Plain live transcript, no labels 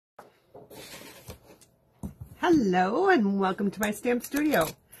Hello and welcome to my stamp studio.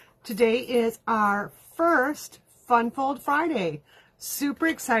 Today is our first Fun Fold Friday. Super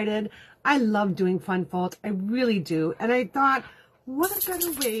excited. I love doing fun folds. I really do. And I thought, what a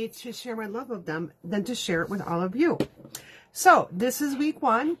better way to share my love of them than to share it with all of you. So this is week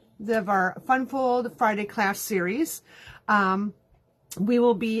one of our Fun Fold Friday class series. We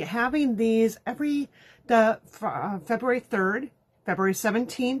will be having these every February 3rd, February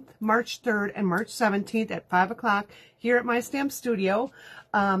 17th, March 3rd, and March 17th at 5 o'clock here at my stamp studio.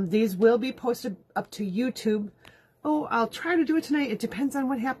 These will be posted up to YouTube. Oh, I'll try to do it tonight. It depends on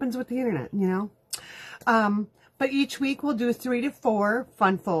what happens with the internet, you know. But each week we'll do 3 to 4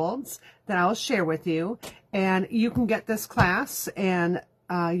 fun folds that I'll share with you. And you can get this class and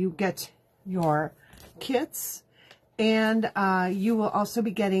you get your kits. And you will also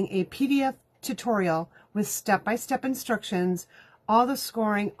be getting a PDF tutorial with step-by-step instructions, all the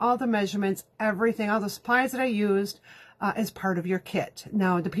scoring, all the measurements, everything, all the supplies that I used as part of your kit.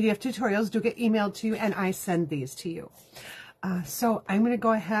 Now, the PDF tutorials do get emailed to you, and I send these to you. So I'm going to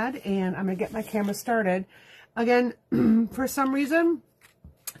go ahead, and I'm going to get my camera started. Again, for some reason,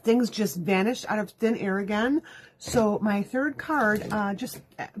 things just vanished out of thin air again. So my third card just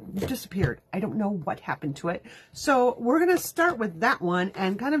disappeared. I don't know what happened to it. So we're going to start with that one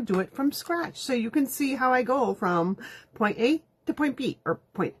and kind of do it from scratch. So you can see how I go from point A to point B, or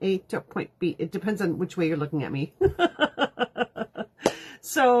point A to point B. It depends on which way you're looking at me.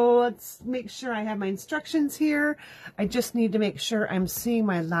 So let's make sure I have my instructions here. I just need to make sure I'm seeing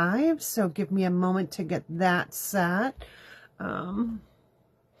my live. So give me a moment to get that set. All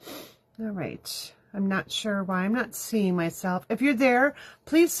right. I'm not sure why I'm not seeing myself. If you're there,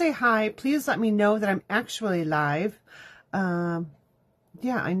 please say hi. Please let me know that I'm actually live. Yeah,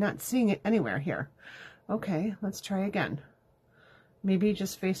 I'm not seeing it anywhere here. Okay, let's try again. Maybe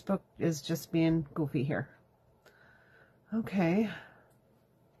just Facebook is just being goofy here. Okay.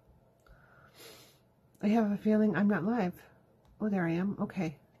 I have a feeling I'm not live. Oh, there I am.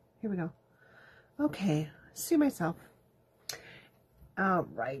 Okay, here we go. Okay, see myself. All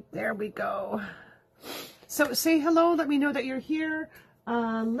right, there we go. So say hello, let me know that you're here.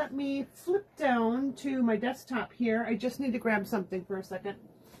 Let me flip down to my desktop here. I just need to grab something for a second,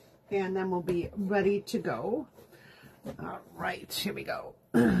 and then we'll be ready to go. All right, here we go.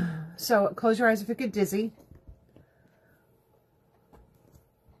 So close your eyes if you get dizzy.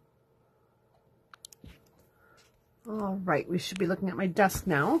 All right, we should be looking at my desk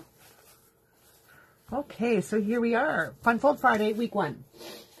now. Okay, so here we are, Fun Fold Friday, week one.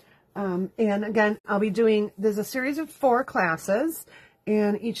 And again, I'll be doing, there's a series of 4 classes,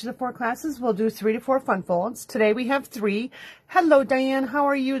 and each of the 4 classes will do 3 to 4 fun folds. Today we have 3. Hello, Diane. How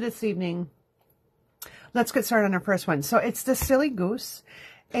are you this evening? Let's get started on our first one. So it's the Silly Goose.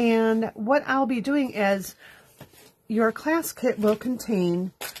 And what I'll be doing is your class kit will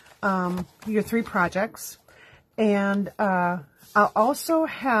contain your 3 projects. And I'll also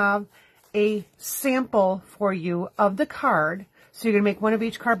have a sample for you of the card. So you're going to make one of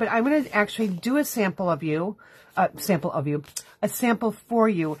each card, but I'm going to actually do a sample for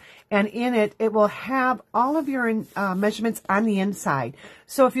you. And in it, it will have all of your measurements on the inside.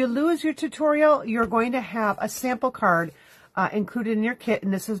 So if you lose your tutorial, you're going to have a sample card included in your kit.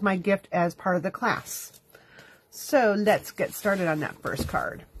 And this is my gift as part of the class. So let's get started on that first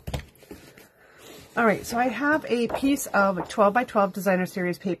card. All right, so I have a piece of 12 by 12 designer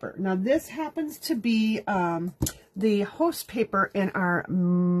series paper. Now this happens to be the host paper in our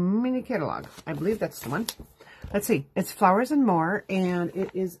mini catalog. I believe that's the one. Let's see, it's Flowers and More, and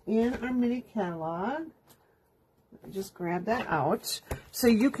it is in our mini catalog. Let me just grab that out. So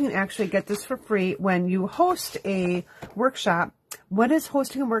you can actually get this for free when you host a workshop. What does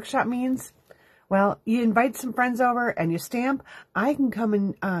hosting a workshop means? Well, you invite some friends over and you stamp. I can come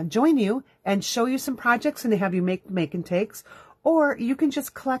and join you and show you some projects and have you make and takes. Or you can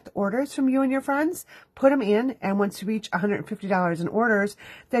just collect orders from you and your friends, put them in, and once you reach $150 in orders,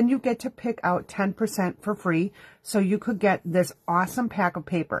 then you get to pick out 10% for free. So you could get this awesome pack of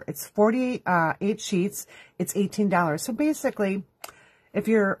paper. It's 48 sheets. It's $18. So basically, if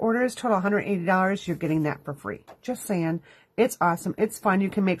your orders total $180, you're getting that for free. Just saying. It's awesome. It's fun. You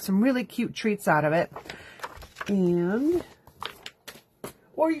can make some really cute treats out of it.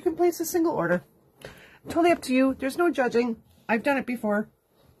 Or you can place a single order. Totally up to you. There's no judging. I've done it before.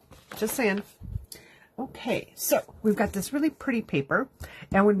 Just saying. Okay, so we've got this really pretty paper,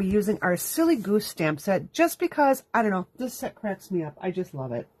 and we're going to be using our Silly Goose stamp set just because, I don't know, this set cracks me up. I just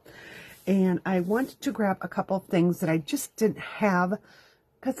love it. And I wanted to grab a couple of things that I just didn't have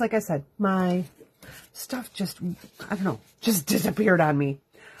because, like I said, my stuff just, I don't know, just disappeared on me.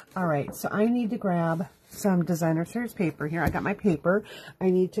 All right, so I need to grab some designer series paper here. I got my paper. I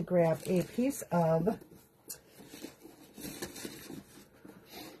need to grab a piece of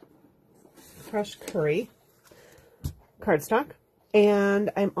crushed curry cardstock.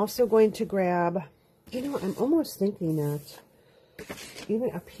 And I'm also going to grab, you know, I'm almost thinking that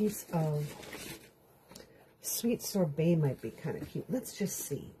even a piece of sweet sorbet might be kind of cute. Let's just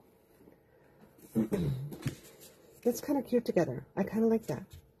see. That's kind of cute together. I kind of like that.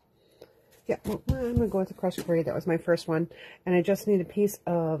 Yeah, well, I'm going to go with the crushed curry. That was my first one. And I just need a piece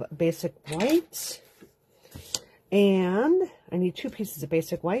of basic white. And I need 2 pieces of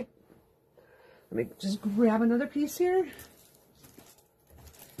basic white. Let me just grab another piece here.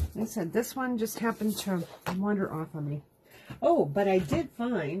 Like I said, this one just happened to wander off on me. Oh, but I did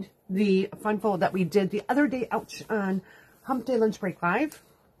find the fun fold that we did the other day out on Hump Day Lunch Break Live.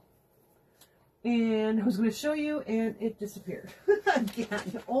 And I was going to show you, and it disappeared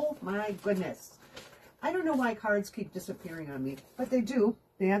again. Oh my goodness. I don't know why cards keep disappearing on me, but they do.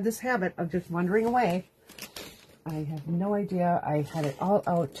 They have this habit of just wandering away. I have no idea. I had it all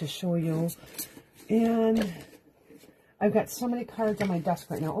out to show you. And I've got so many cards on my desk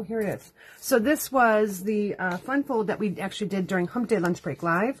right now. Oh, here it is. So this was the fun fold that we actually did during Hump Day Lunch Break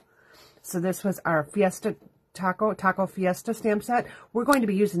Live. So this was our Fiesta Taco Fiesta stamp set. We're going to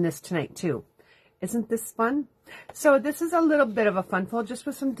be using this tonight too. Isn't this fun? So this is a little bit of a fun fold just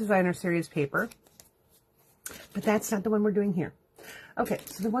with some designer series paper. But that's not the one we're doing here. Okay,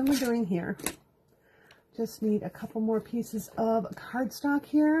 so the one we're doing here, just need a couple more pieces of cardstock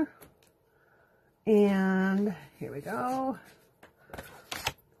here. And here we go.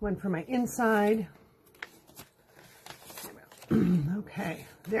 One for my inside. Okay,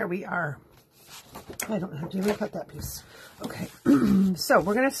 there we are. I don't have to even cut that piece. Okay, so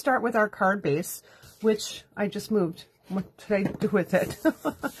we're going to start with our card base, which I just moved. What did I do with it?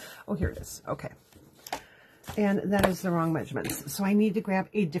 Oh, here it is. Okay. And that is the wrong measurements. So I need to grab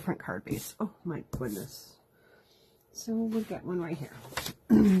a different card base. Oh, my goodness. So we'll get one right here.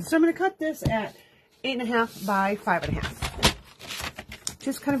 So I'm going to cut this at 8.5 by 5.5.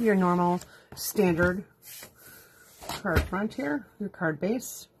 Just kind of your normal standard card front here, your card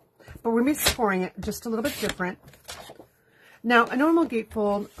base. But we're going to be scoring it just a little bit different. Now, a normal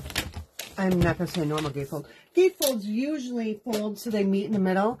gatefold, I'm not going to say a normal gatefold. Gatefolds usually fold so they meet in the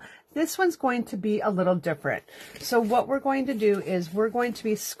middle. This one's going to be a little different. So what we're going to do is we're going to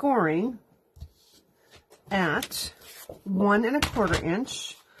be scoring at 1 1/4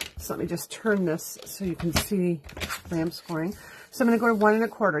 inch. So let me just turn this so you can see where I'm scoring. So I'm going to go to 1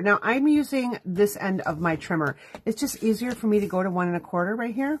 1/4. Now I'm using this end of my trimmer. It's just easier for me to go to 1 1/4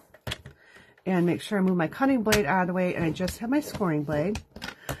 right here. And make sure I move my cutting blade out of the way, and I just have my scoring blade.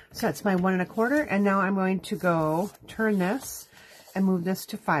 So that's my 1 1/4, and now I'm going to go turn this and move this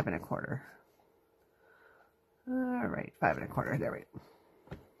to 5 1/4. All right, 5 1/4. There we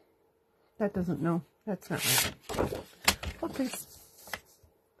go. That doesn't, no, that's not right. Oh, please.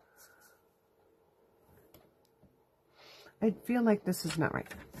 I feel like this is not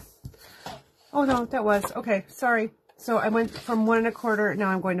right. Oh no, that was, okay, sorry. So I went from 1 1/4, now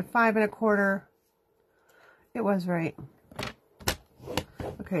I'm going to 5 1/4. It was right.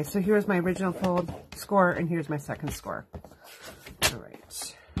 Okay, so here's my original fold score, and here's my second score. All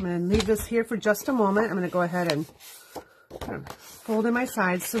right, I'm going to leave this here for just a moment. I'm going to go ahead and kind of fold in my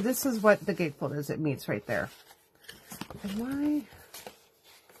sides. So this is what the gatefold is. It meets right there. And why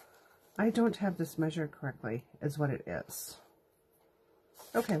I don't have this measured correctly is what it is.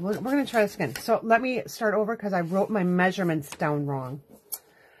 Okay, we're going to try this again. So let me start over because I wrote my measurements down wrong.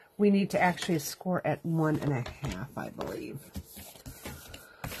 We need to actually score at 1 1/2, I believe.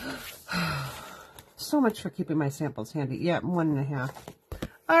 So much for keeping my samples handy. Yeah, 1 1/2.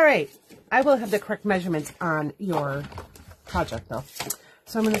 All right, I will have the correct measurements on your project though.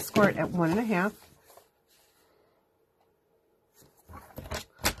 So I'm going to score it at 1 1/2.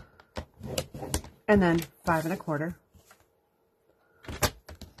 And then 5 1/4.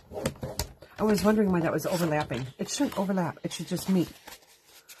 I was wondering why that was overlapping. It shouldn't overlap. It should just meet.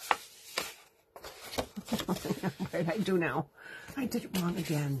 What did I do now? I did it wrong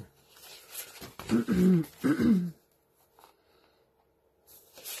again.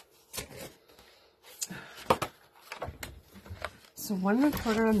 So 1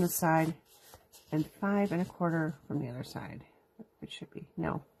 1/4 on this side and 5 1/4 from the other side. It should be.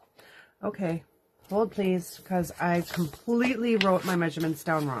 No. Okay. Hold please, because I completely wrote my measurements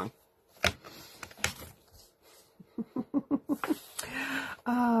down wrong.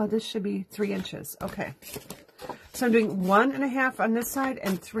 Oh, this should be 3 inches. Okay. So I'm doing 1 1/2 on this side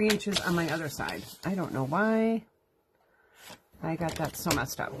and 3 inches on my other side. I don't know why I got that so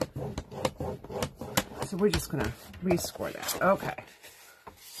messed up. So we're just going to rescore that. Okay.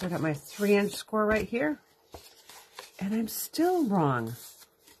 So I got my 3-inch score right here. And I'm still wrong.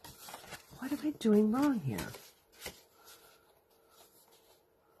 What am I doing wrong here?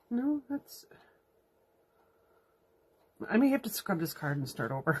 No, that's... I may have to scrub this card and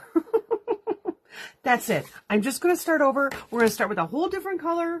start over. That's it. I'm just going to start over. We're going to start with a whole different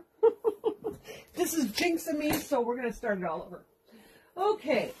color. This is jinxing me, so we're going to start it all over.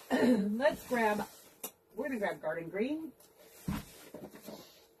 Okay, let's grab... We're going to grab Garden Green.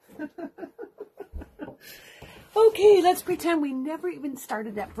 Okay, let's pretend we never even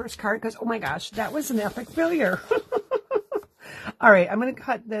started that first card because, oh my gosh, that was an epic failure. All right, I'm going to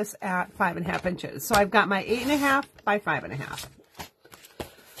cut this at 5.5 inches. So I've got my 8.5 by 5.5.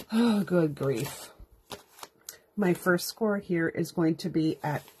 Oh, good grief. My first score here is going to be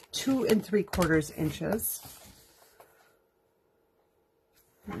at 2 3/4 inches.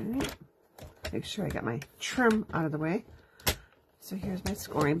 All right. Make sure I got my trim out of the way. So here's my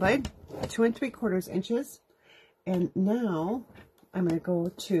scoring blade, 2 3/4 inches. And now I'm going to go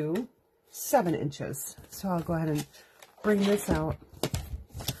to 7 inches. So I'll go ahead and bring this out,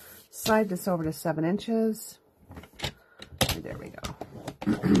 slide this over to 7 inches. And there we go.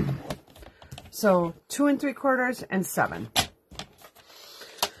 So 2 3/4 and 7. I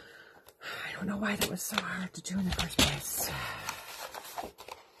don't know why that was so hard to do in the first place.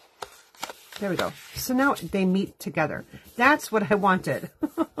 There we go. So now they meet together. That's what I wanted.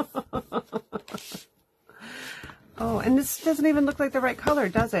 Oh, and this doesn't even look like the right color,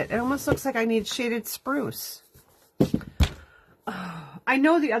 does it? It almost looks like I need shaded spruce. Oh, I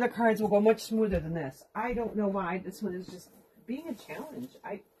know the other cards will go much smoother than this. I don't know why this one is just being a challenge.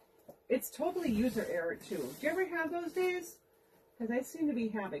 It's totally user error, too. Do you ever have those days? Because I seem to be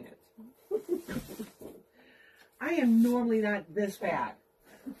having it. I am normally not this bad.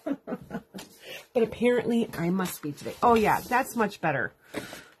 But apparently I must be today. Oh yeah, that's much better.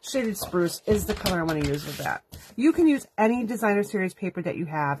 Shaded spruce is the color I want to use with that. You can use any designer series paper that you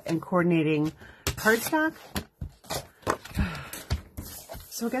have in coordinating cardstock.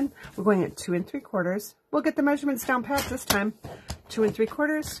 So again, we're going at 2 3/4. We'll get the measurements down pat this time. 2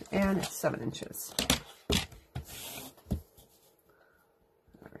 3/4 and 7 inches.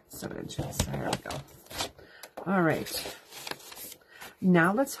 All right, 7 inches. There we go. All right.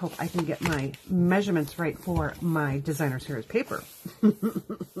 Now let's hope I can get my measurements right for my designer series paper.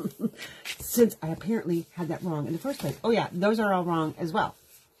 Since I apparently had that wrong in the first place. Oh yeah, those are all wrong as well.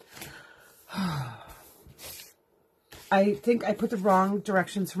 I think I put the wrong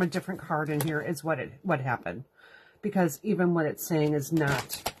directions from a different card in here is what happened. Because even what it's saying is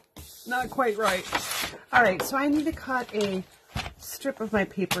not quite right. All right, so I need to cut a strip of my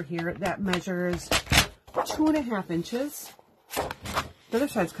paper here that measures 2.5 inches. The other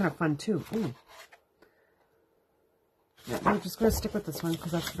side's kind of fun too. Ooh. Yeah, I'm just going to stick with this one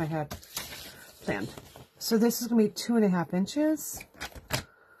because that's what I had planned. So this is going to be 2.5 inches.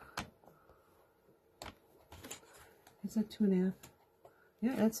 Is that 2.5?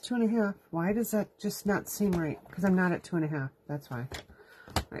 Yeah, that's 2.5. Why does that just not seem right? Because I'm not at 2.5. That's why.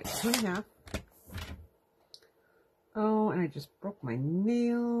 All right, 2.5. Oh, and I just broke my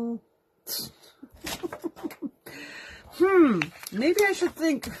nail. Maybe I should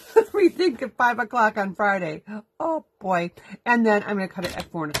rethink at 5 o'clock on Friday. Oh boy. And then I'm going to cut it at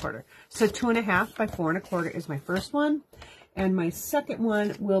 4 1/4. So 2.5 by 4 1/4 is my first one. And my second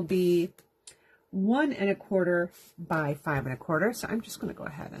one will be 1 1/4 by 5 1/4. So I'm just going to go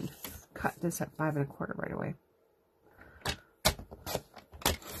ahead and cut this at 5 1/4 right away.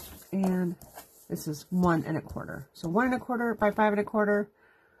 And this is 1 1/4. So 1 1/4 by 5 1/4,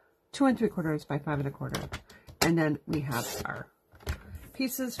 2 3/4 by 5 1/4. And then we have our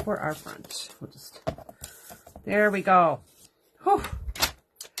pieces for our front. There we go. Whew.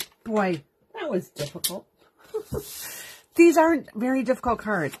 Boy, that was difficult. These aren't very difficult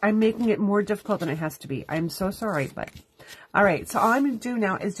cards. I'm making it more difficult than it has to be. I'm so sorry, but all right. So all I'm going to do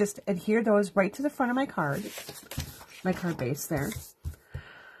now is just adhere those right to the front of my card base there.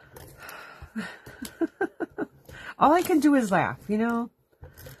 All I can do is laugh, you know.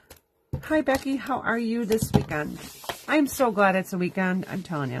 Hi, Becky. How are you this weekend? I'm so glad it's a weekend. I'm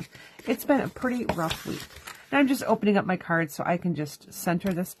telling you. It's been a pretty rough week. And I'm just opening up my cards so I can just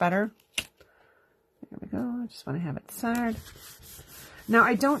center this better. There we go. I just want to have it centered. Now,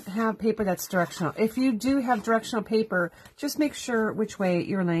 I don't have paper that's directional. If you do have directional paper, just make sure which way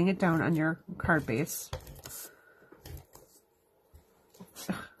you're laying it down on your card base.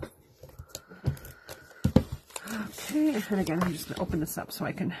 Okay, and again, I'm just going to open this up so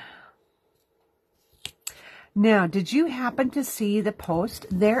I can... Now, did you happen to see the post?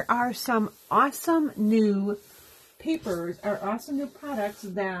 There are some awesome new papers or awesome new products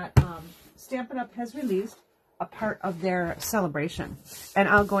that Stampin' Up! Has released, a part of their celebration. And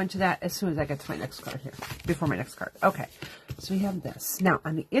I'll go into that as soon as I get to my next card here, before my next card. Okay, so we have this. Now,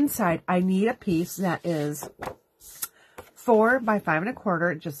 on the inside, I need a piece that is 4 by 5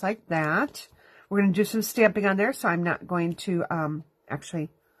 1/4, just like that. We're going to do some stamping on there, so I'm not going to actually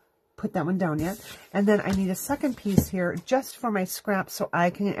put that one down yet. And then I need a second piece here just for my scraps so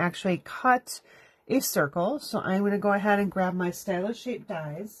I can actually cut a circle. So I'm going to go ahead and grab my stylo shaped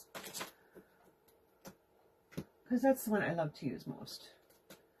dies, because that's the one I love to use most.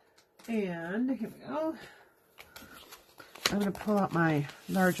 And here we go. I'm going to pull out my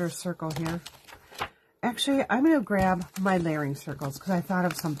larger circle here. Actually, I'm going to grab my layering circles because I thought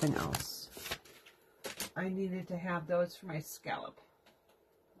of something else. I needed to have those for my scallop.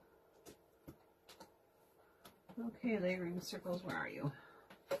 Okay, layering circles, where are you?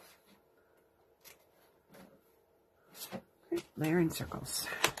 Okay, layering circles.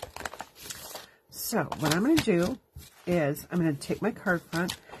 So what I'm going to do is I'm going to take my card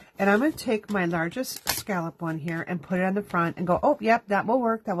front and I'm going to take my largest scallop one here and put it on the front and go, oh, yep, that will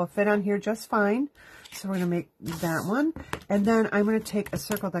work. That will fit on here just fine. So we're going to make that one. And then I'm going to take a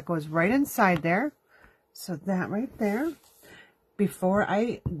circle that goes right inside there. So that right there. Before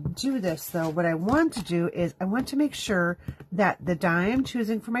I do this, though, what I want to do is I want to make sure that the die I'm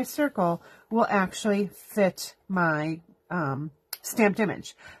choosing for my circle will actually fit my stamped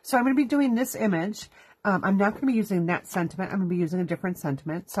image. So I'm going to be doing this image. I'm not going to be using that sentiment. I'm going to be using a different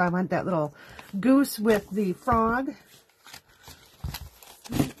sentiment. So I want that little goose with the frog.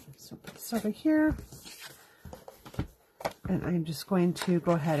 So put this over here. And I'm just going to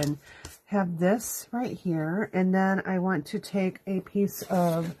go ahead and have this right here. And then I want to take a piece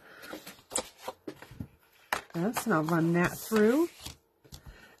of this and I'll run that through.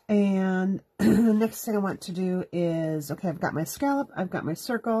 And the next thing I want to do is, okay, I've got my scallop, I've got my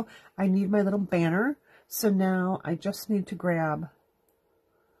circle, I need my little banner. So now I just need to grab,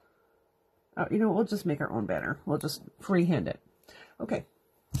 oh, you know, we'll just make our own banner. We'll just freehand it. Okay,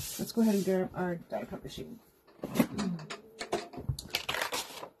 let's go ahead and grab our die cut machine.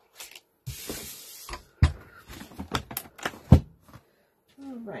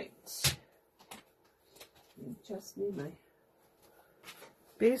 All right, I just need my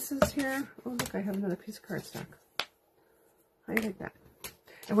bases here. Oh, look, I have another piece of cardstock. How do you like that?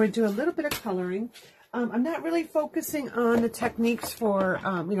 And we're going to do a little bit of coloring. I'm not really focusing on the techniques for,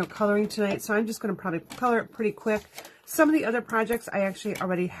 you know, coloring tonight, so I'm just going to probably color it pretty quick. Some of the other projects I actually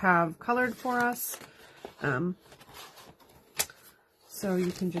already have colored for us. So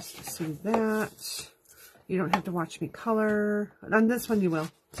you can just see that. You don't have to watch me color. On this one you will.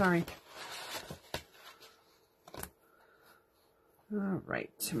 Sorry. All right,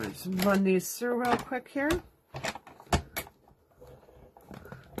 I'm going to just run these through real quick here.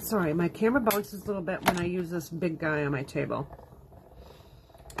 Sorry, my camera bounces a little bit when I use this big guy on my table.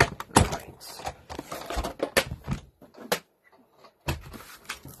 All right.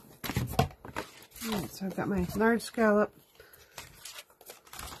 So I've got my large scallop.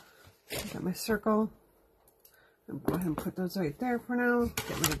 I've got my circle. I'll go ahead and put those right there for now.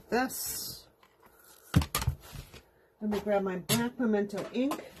 Get rid of this. Let me grab my black Memento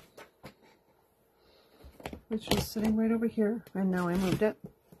ink, which was sitting right over here, and now I moved it.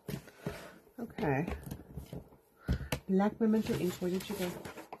 Okay. Black Memento ink, where did you go?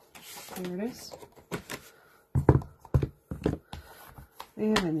 There it is.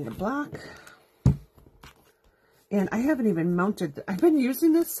 And I need a block. And I haven't even mounted, I've been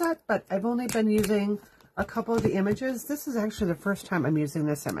using this set, but I've only been using a couple of the images. This is actually the first time I'm using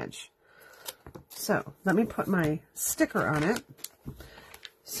this image. So let me put my sticker on it.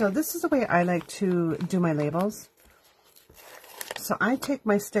 So this is the way I like to do my labels. So I take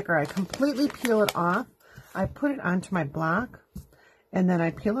my sticker, I completely peel it off, I put it onto my block, and then I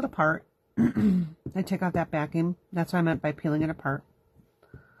peel it apart. I take off that backing. That's what I meant by peeling it apart.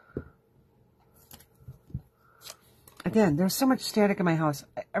 Again, there's so much static in my house.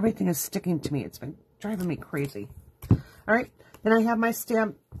 Everything is sticking to me. It's been driving me crazy. All right, then I have my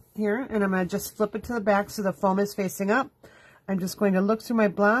stamp here, and I'm going to just flip it to the back so the foam is facing up. I'm just going to look through my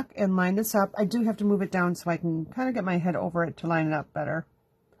block and line this up. I do have to move it down so I can kind of get my head over it to line it up better.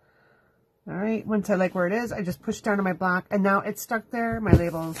 All right, once I like where it is, I just push down to my block, and now it's stuck there. My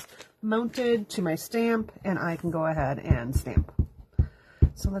label's mounted to my stamp, and I can go ahead and stamp.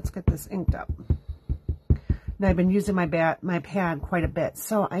 So let's get this inked up. And I've been using my pad quite a bit,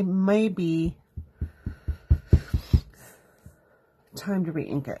 so I may be time to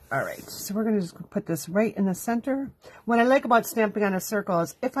re-ink it. All right, so we're going to just put this right in the center. What I like about stamping on a circle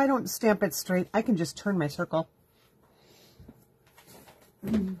is if I don't stamp it straight, I can just turn my circle.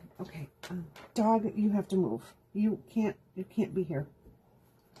 Okay, dog, you have to move. You can't be here.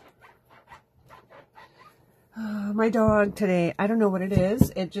 My dog today, I don't know what it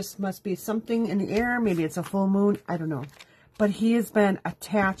is. It just must be something in the air. Maybe it's a full moon. I don't know. But he has been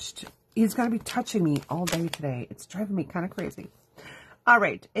attached. He's going to be touching me all day today. It's driving me kind of crazy. All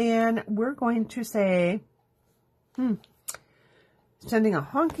right. And we're going to say, sending a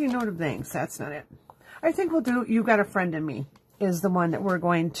honky note of thanks. That's not it. I think we'll do You Got a Friend in Me is the one that we're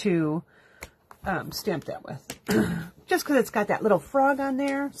going to stamp that with. Just because it's got that little frog on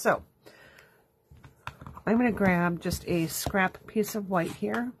there. So I'm going to grab just a scrap piece of white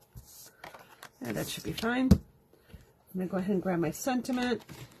here. And that should be fine. I'm going to go ahead and grab my sentiment.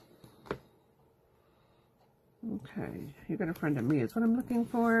 Okay, You Got a Friend in Me is what I'm looking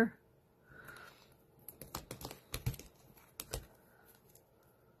for.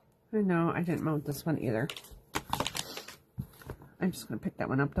 I know I didn't mount this one either. I'm just going to pick that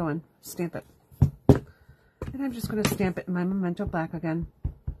one up though and stamp it. And I'm just going to stamp it in my Memento Black again.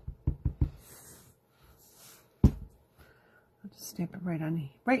 I'll just stamp it right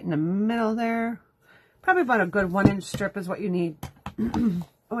in the middle there. Probably about a good 1-inch strip is what you need.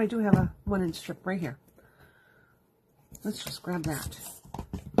 Oh, I do have a 1-inch strip right here. Let's just grab that.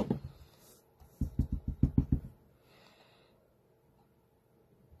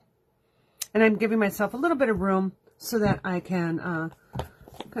 And I'm giving myself a little bit of room so that I can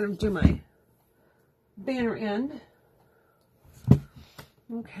kind of do my banner end.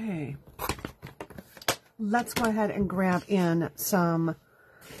 Okay. Let's go ahead and grab in some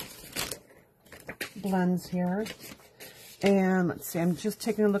blends here. And let's see, I'm just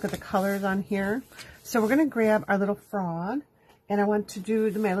taking a look at the colors on here. So we're going to grab our little frog. And I want to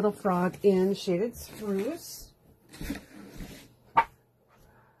do my little frog in Shaded Spruce.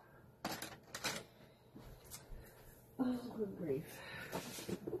 Oh, good grief.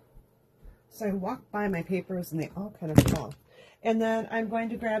 So I walked by my papers and they all kind of fall. And then I'm going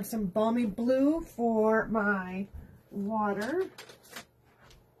to grab some Balmy Blue for my water.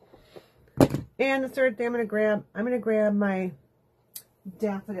 And the third thing I'm going to grab my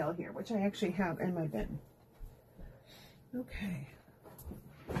daffodil here, which I actually have in my bin. Okay.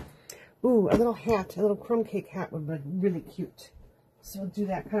 Ooh, a little hat, a little crumb cake hat would be really cute. So we'll do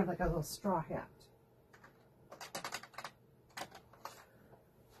that kind of like a little straw hat.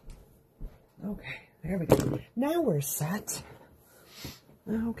 Okay, there we go. Now we're set.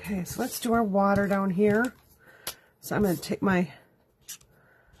 Okay, so let's do our water down here. So I'm going to take my,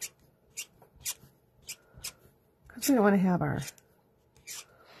 because we don't want to have our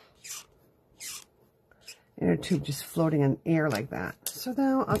inner tube just floating in air like that. So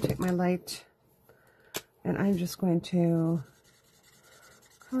now I'll take my light and I'm just going to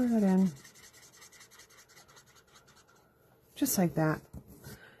color that in just like that,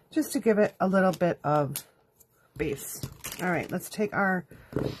 just to give it a little bit of base. All right, let's take our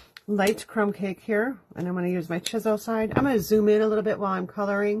light crumb cake here, and I'm going to use my chisel side. I'm going to zoom in a little bit while I'm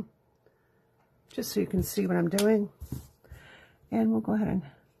coloring, just so you can see what I'm doing. And we'll go ahead and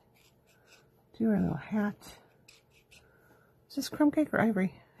do our little hat. Is this crumb cake or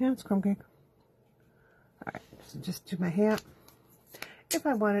ivory? Yeah, it's crumb cake. All right, so just do my hat. If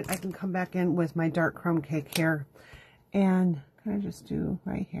I want it, I can come back in with my dark crumb cake here, and kind of just do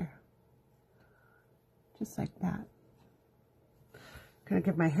right here. Just like that. Gonna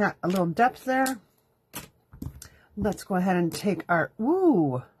give my hat a little depth there. Let's go ahead and take our,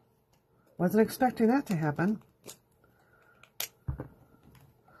 woo! Wasn't expecting that to happen.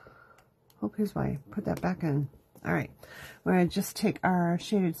 Okay, so I put that back in. All right, we're gonna just take our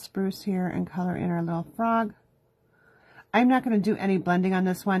Shaded Spruce here and color in our little frog. I'm not gonna do any blending on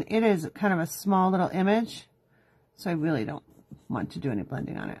this one. It is kind of a small little image, so I really don't want to do any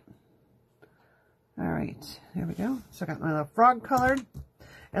blending on it. All right, there we go. So I got my little frog colored,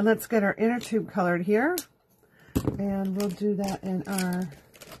 and let's get our inner tube colored here, and we'll do that in our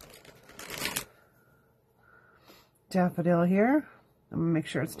daffodil here. I'm gonna make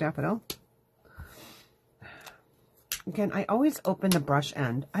sure it's daffodil. Again, I always open the brush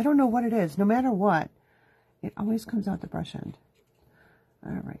end. I don't know what it is. No matter what, it always comes out the brush end.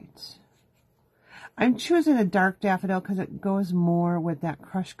 All right. I'm choosing a dark daffodil because it goes more with that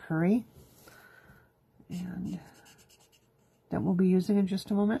crushed curry. And that we'll be using in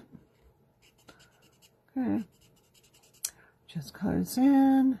just a moment. Okay. Just color this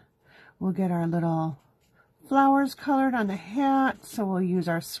in. We'll get our little flowers colored on the hat. So we'll use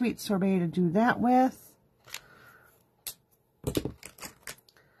our Sweet Sorbet to do that with.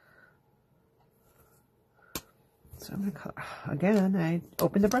 So I'm going to color, again, I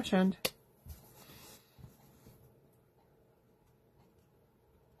open the brush end.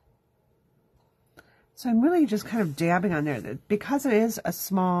 So I'm really just kind of dabbing on there. Because it is a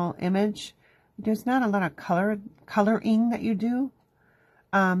small image, there's not a lot of coloring that you do.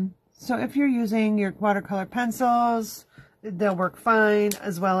 So if you're using your watercolor pencils, they'll work fine,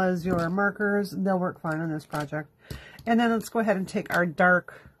 as well as your markers, they'll work fine on this project. And then let's go ahead and take our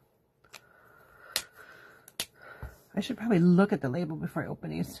dark, I should probably look at the label before I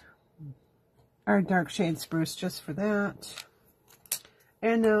open these. Our dark shade Spruce just for that.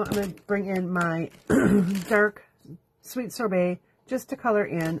 And now I'm going to bring in my dark Sweet Sorbet just to color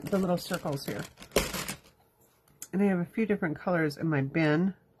in the little circles here. And I have a few different colors in my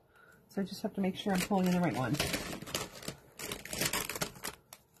bin, so I just have to make sure I'm pulling in the right one.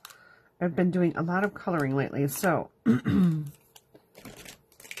 I've been doing a lot of coloring lately, so that's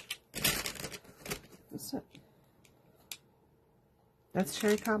it. That's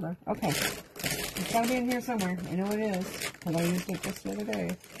cherry cobbler. Okay, it's gotta be in here somewhere. I know it is because I used it just the other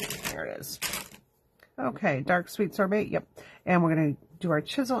day. There it is. Okay, dark Sweet Sorbet. Yep, and we're gonna do our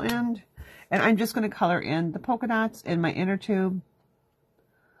chisel end, and I'm just gonna color in the polka dots in my inner tube.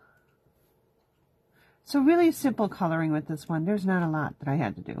 So really simple coloring with this one. There's not a lot that I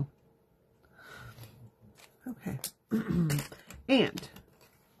had to do. Okay, and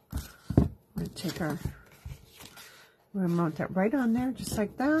we're going to take our, we're going to mount that right on there, just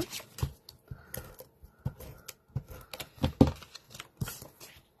like that.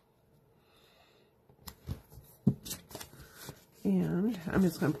 And I'm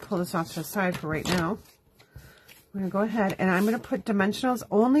just going to pull this off to the side for right now. I'm going to go ahead and I'm going to put dimensionals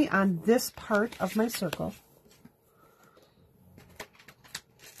only on this part of my circle.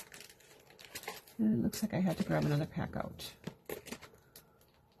 And it looks like I had to grab another pack out.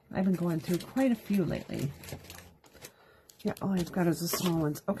 I've been going through quite a few lately. Yeah, all I've got is the small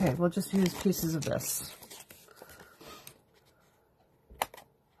ones. Okay, we'll just use pieces of this.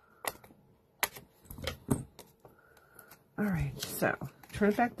 All right, so turn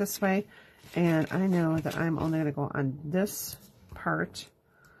it back this way. And I know that I'm only going to go on this part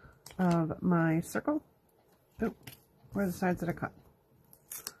of my circle. Oh, where are the sides that I cut?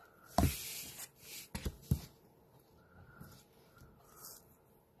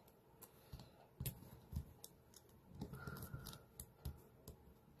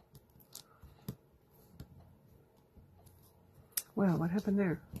 Well, what happened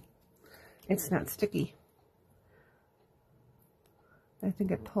there? It's not sticky. I think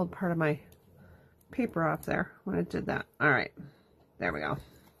it pulled part of my paper off there when it did that. All right, there we go.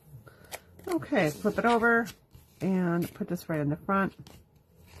 Okay, flip it over and put this right in the front.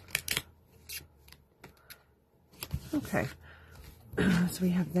 Okay, so we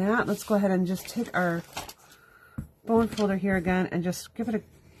have that. Let's go ahead and just take our bone folder here again and just give it a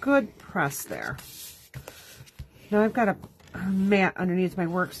good press there. Now I've got a mat underneath my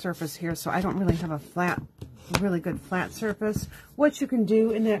work surface here, so I don't really have a flat, really good flat surface. What you can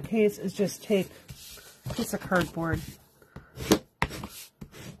do in that case is just take a piece of cardboard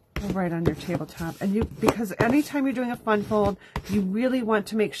right on your tabletop, and because anytime you're doing a fun fold, you really want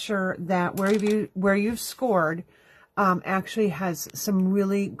to make sure that where you've scored actually has some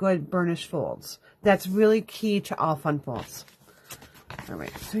really good burnished folds. That's really key to all fun folds. All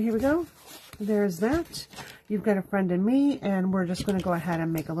right, so here we go. There's that. You've got a friend in me, and we're just going to go ahead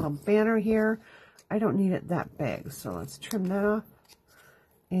and make a little banner here. I don't need it that big, so let's trim that off.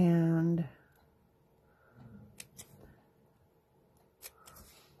 And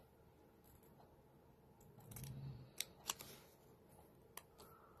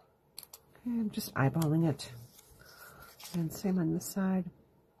okay, I'm just eyeballing it. And same on this side.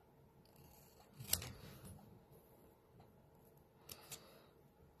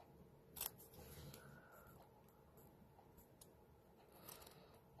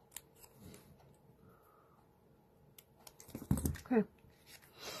 Okay.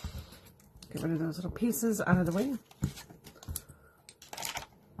 Get rid of those little pieces out of the way.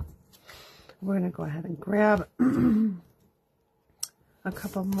 We're going to go ahead and grab a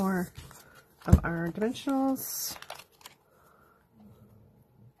couple more of our dimensionals.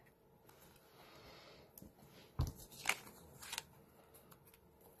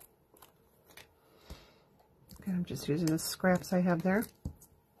 Okay, I'm just using the scraps I have there.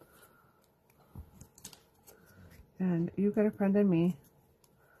 And you got a friend in me.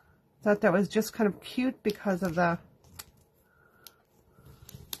 Thought that was just kind of cute because of the,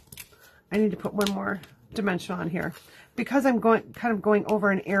 I need to put one more dimensional on here. Because I'm kind of going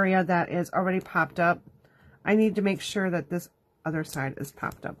over an area that is already popped up, I need to make sure that this other side is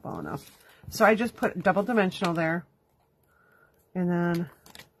popped up well enough. So I just put double dimensional there, And then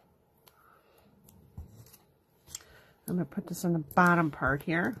I'm going to put this on the bottom part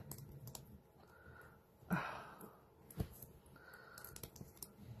here.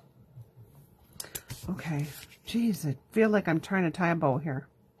 Okay. Geez, I feel like I'm trying to tie a bow here.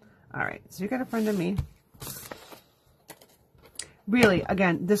 All right, so you got a friend of me. Really,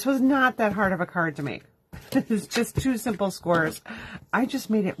 again, this was not that hard of a card to make. It's just 2 simple squares. I just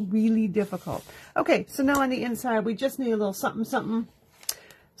made it really difficult. Okay, so now on the inside, we just need a little something, something.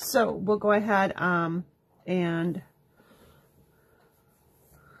 So we'll go ahead and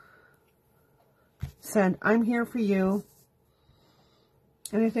send I'm here for you.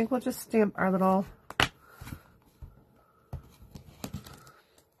 And I think we'll just stamp our little,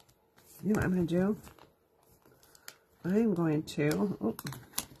 you know what I'm going to do? I'm going to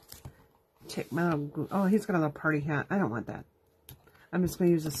take my little goose. Oh, he's got a little party hat. I don't want that. I'm just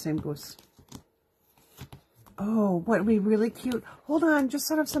going to use the same goose. Oh, what would be really cute. Hold on, just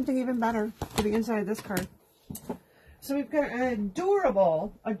thought of something even better for the inside of this card. So we've got an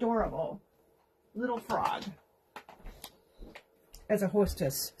adorable, adorable little frog as a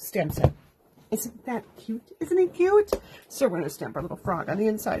hostess stamp set. Isn't that cute? Isn't he cute? So we're going to stamp our little frog on the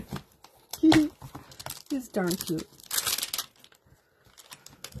inside. He's darn cute.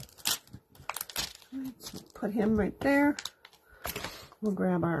 So put him right there. We'll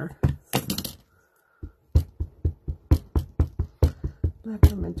grab our black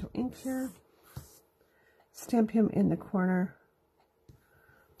pigmento ink here. Stamp him in the corner.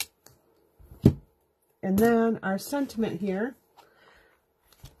 And then our sentiment here,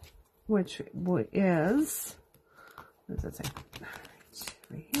 which is, what does it say?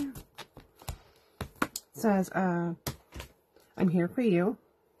 Right here. It says, I'm here for you.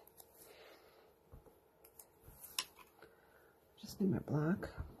 Just need my block.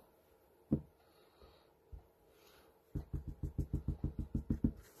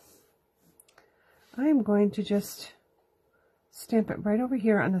 I'm going to just stamp it right over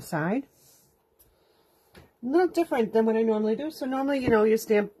here on the side. A little different than what I normally do. So normally, you know, you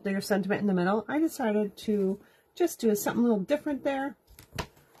stamp your sentiment in the middle. I decided to just do something a little different there.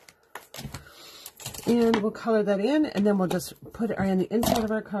 And we'll color that in, and then we'll just put it on the inside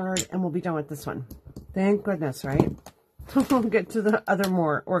of our card, and we'll be done with this one. Thank goodness, right? We'll get to the other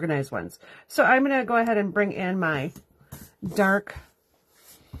more organized ones. So I'm going to go ahead and bring in my dark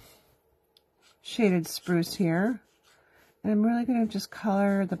shaded spruce here. And I'm really going to just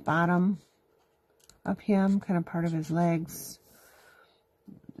color the bottom of him, kind of part of his legs.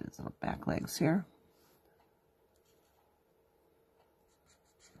 His little back legs here.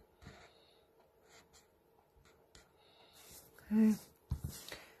 Okay.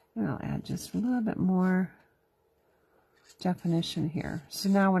 And I'll add just a little bit more definition here. So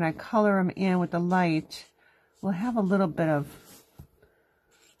now when I color him in with the light, we'll have a little bit of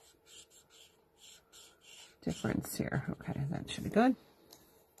difference here. Okay, that should be good.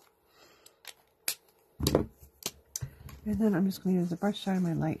 And then I'm just going to use the brush side of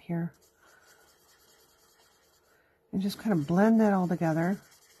my light here and just kind of blend that all together.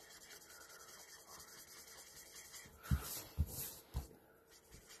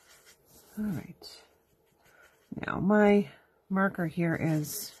 All right. Now my marker here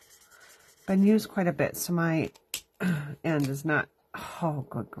is been used quite a bit, so my end is not, oh,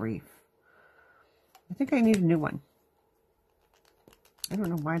 good grief. I think I need a new one. I don't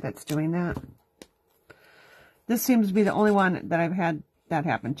know why that's doing that. This seems to be the only one that I've had that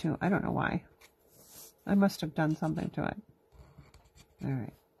happen to. I don't know why. I must have done something to it. All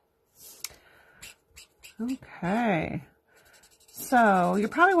right. Okay. So you're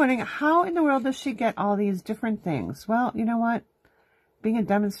probably wondering, how in the world does she get all these different things? Well, you know what? Being a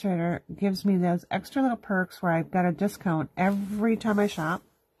demonstrator gives me those extra little perks where I've got a discount every time I shop.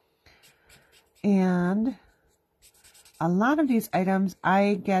 And a lot of these items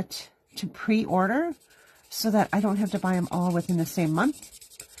I get to pre-order so that I don't have to buy them all within the same month.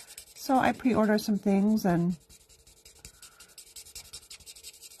 So I pre-order some things, and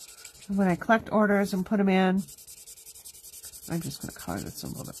when I collect orders and put them in, I'm just going to color this a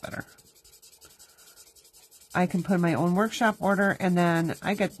little bit better. I can put in my own workshop order, and then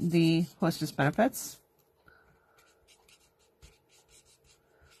I get the hostess benefits.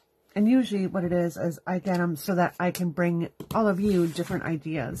 And usually what it is I get them so that I can bring all of you different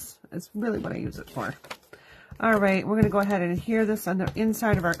ideas. It's really what I use it for. All right, we're going to go ahead and adhere this on the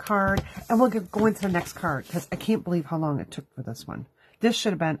inside of our card, and we'll go into the next card, because I can't believe how long it took for this one. This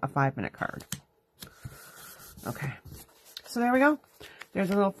should have been a 5-minute card. Okay, so there we go.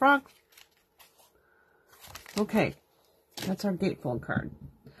 There's a little frog. Okay, that's our gatefold card.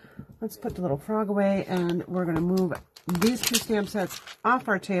 Let's put the little frog away, and we're going to move these 2 stamp sets off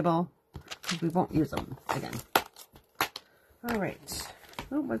our table because we won't use them again. All right.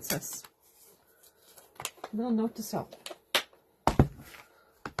 Oh, what's this? Little note to self.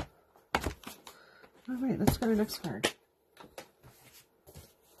 All right, let's go to the next card.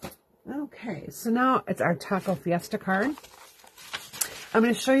 Okay, so now it's our Taco Fiesta card. I'm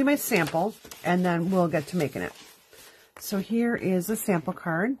going to show you my sample, and then we'll get to making it. So here is a sample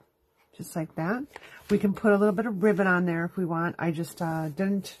card, just like that. We can put a little bit of ribbon on there if we want. I just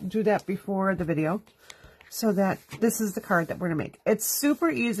didn't do that before the video. So that this is the card that we're going to make. It's super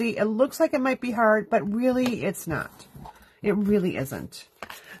easy. It looks like it might be hard, but really it's not. It really isn't.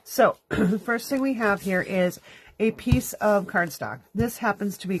 So the first thing we have here is a piece of cardstock. This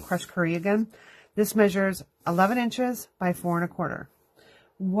happens to be crushed curry again. This measures 11 inches by 4 1/4.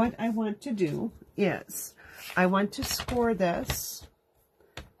 What I want to do is I want to score this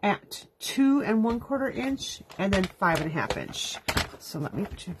at 2 1/4 inch and then 5 1/2 inch. So let me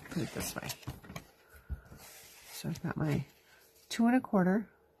put it this way. So I've got my 2 1/4.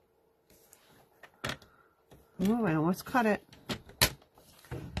 Oh, I almost cut it.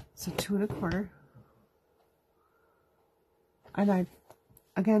 So 2 1/4. I lied.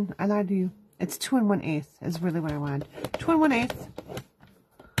 Again, I lied to you. It's 2 1/8 is really what I wanted. 2 1/8.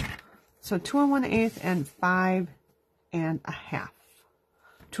 So 2 1/8 and 5 1/2.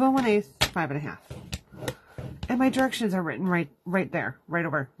 2 1/8, 5 1/2. And my directions are written right there, right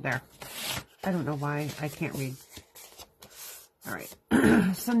over there. I don't know why I can't read. All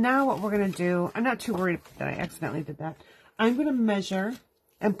right. So now what we're going to do, I'm not too worried that I accidentally did that. I'm going to measure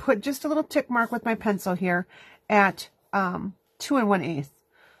and put just a little tick mark with my pencil here at 2 1/8.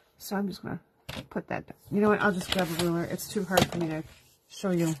 So I'm just going to put that down. You know what? I'll just grab a ruler. It's too hard for me to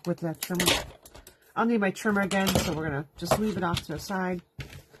show you with that trimmer. I'll need my trimmer again, so we're going to just leave it off to the side.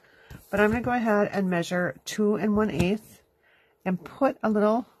 But I'm going to go ahead and measure 2 1/8 and put a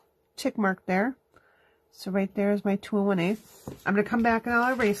little tick mark there. So right there is my 2 1/8. I'm going to come back and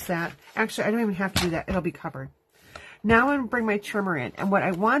I'll erase that. Actually, I don't even have to do that. It'll be covered. Now I'm going to bring my trimmer in. And what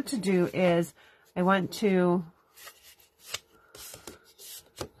I want to do is I want to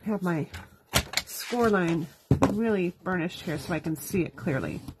have my score line really burnished here so I can see it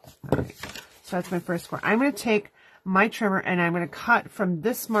clearly. All right. So that's my first score. I'm going to take my trimmer and I'm going to cut from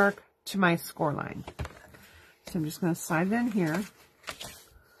this mark to my score line. So I'm just going to slide it in here.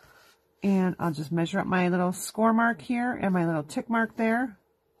 And I'll just measure up my little score mark here and my little tick mark there.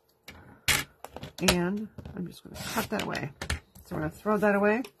 And I'm just going to cut that away. So we're going to throw that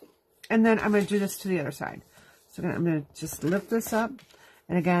away. And then I'm going to do this to the other side. So I'm going to just lift this up.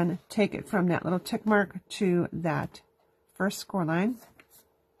 And again, take it from that little tick mark to that first score line.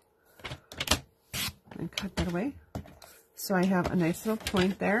 And cut that away. So I have a nice little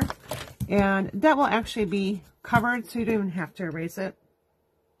point there. And that will actually be covered, so you don't even have to erase it.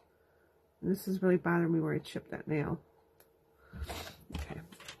 This is really bothering me where I chipped that nail.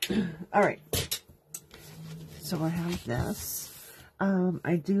 Okay. All right. So I have this.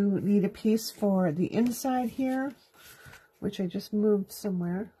 I do need a piece for the inside here, which I just moved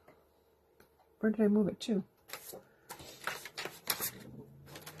somewhere. Where did I move it to?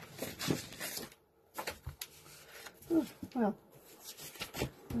 Oh, well, did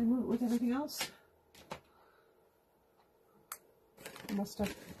I move it with everything else? I must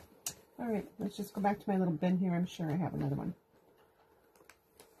have. All right, let's just go back to my little bin here. I'm sure I have another one.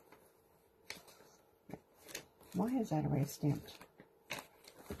 Why is that array stamped?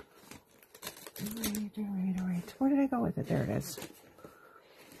 All right. Where did I go with it? There it is.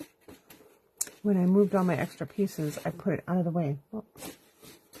 When I moved all my extra pieces, I put it out of the way. Oh.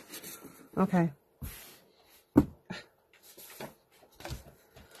 Okay.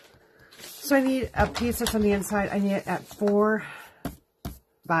 So I need a piece that's on the inside. I need it at 4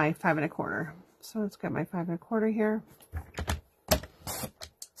 by 5 1/4. So let's get my 5 1/4 here.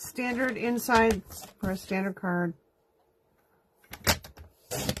 Standard inside for a standard card.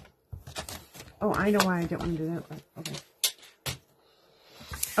 Oh, I know why I didn't want to do that, but okay.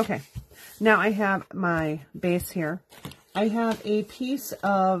 Okay, now I have my base here. I have a piece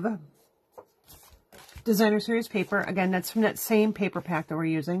of Designer Series paper. Again, that's from that same paper pack that we're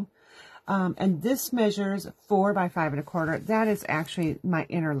using. And this measures 4 by 5 1/4. That is actually my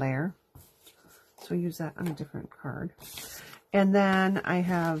inner layer. So use that on a different card. And then I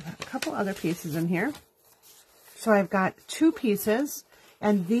have a couple other pieces in here. So I've got 2 pieces,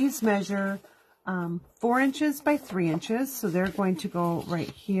 and these measure 4 inches by 3 inches. So they're going to go right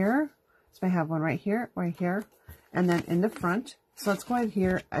here. So I have one right here, and then in the front. So let's go ahead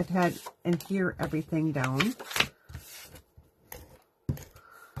and here everything down.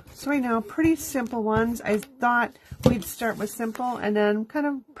 So right now, pretty simple ones. I thought we'd start with simple and then kind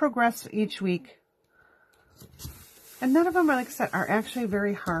of progress each week. And none of them, like I said, are actually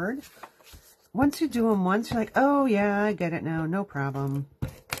very hard. Once you do them once, you're like, oh yeah, I get it now, no problem.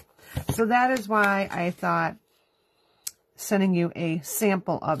 So that is why I thought sending you a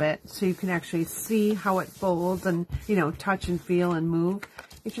sample of it so you can actually see how it folds and, you know, touch and feel and move.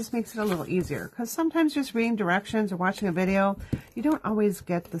 It just makes it a little easier, because sometimes just reading directions or watching a video, you don't always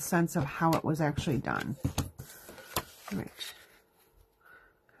get the sense of how it was actually done. All right.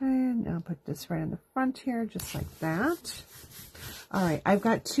 Okay, now put this right in the front here, just like that. All right, I've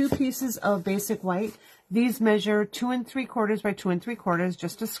got 2 pieces of basic white. These measure 2 3/4 by 2 3/4,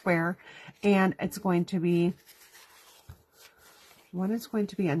 just a square, and it's going to be, one is going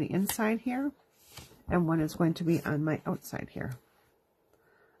to be on the inside here, and one is going to be on my outside here.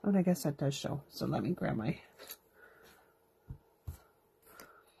 Oh, and I guess that does show. So let me grab my,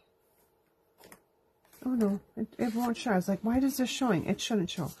 oh no, it won't show. I was like, why is this showing? It shouldn't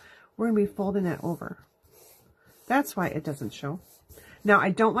show. We're going to be folding that over. That's why it doesn't show. Now,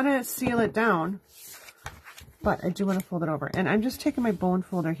 I don't want to seal it down, but I do want to fold it over. And I'm just taking my bone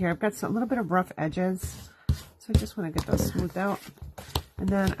folder here. I've got a little bit of rough edges, so I just want to get those smoothed out. And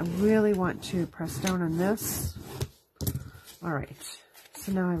then I really want to press down on this. All right,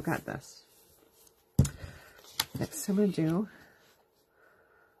 so now I've got this. Next I'm going to do,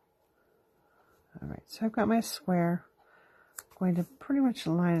 all right, so I've got my square. I'm going to pretty much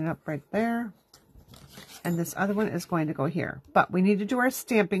line it up right there. And this other one is going to go here. But we need to do our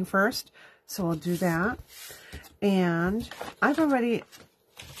stamping first, so we'll do that. And I've already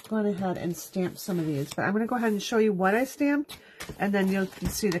gone ahead and stamped some of these, but I'm going to go ahead and show you what I stamped, and then you can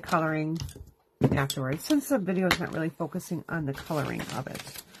see the coloring afterwards, since the video is not really focusing on the coloring of it,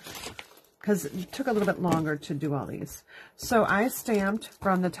 because it took a little bit longer to do all these. So I stamped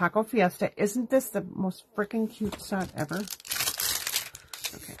from the Taco Fiesta. Isn't this the most freaking cute set ever?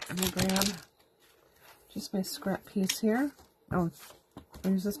 Okay, I'm going to grab just my scrap piece here. Oh,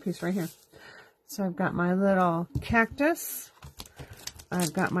 I'll use this piece right here. So I've got my little cactus.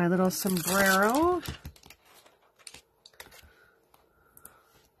 I've got my little sombrero.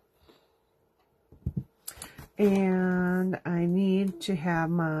 And I need to have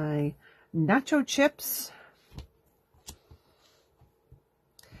my nacho chips.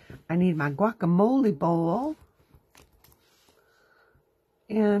 I need my guacamole bowl.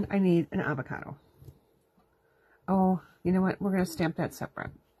 And I need an avocado. Oh, you know what? We're going to stamp that separate,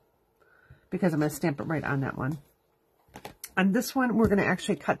 because I'm going to stamp it right on that one. On this one, we're going to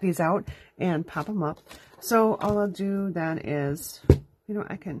actually cut these out and pop them up. So all I'll do then is, you know,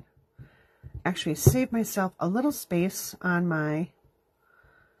 I can actually save myself a little space on my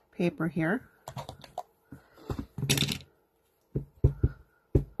paper here.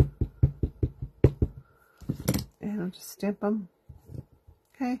 And I'll just stamp them.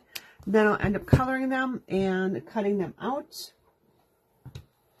 Okay. Then I'll end up coloring them and cutting them out.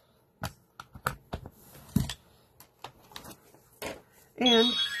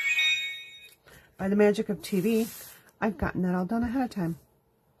 And by the magic of TV, I've gotten that all done ahead of time.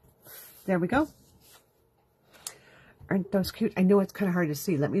 There we go. Aren't those cute? I know it's kind of hard to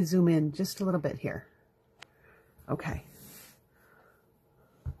see. Let me zoom in just a little bit here. Okay.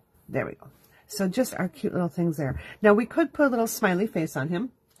 There we go. So just our cute little things there. Now we could put a little smiley face on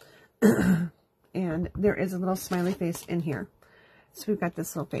him. And there is a little smiley face in here. So we've got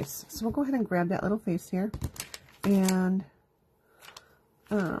this little face. So we'll go ahead and grab that little face here. And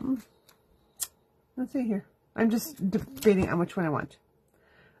let's see here. I'm just debating on which one I want.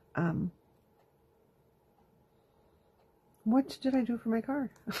 What did I do for my card?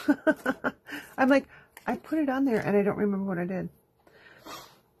 I'm like, I put it on there and I don't remember what I did.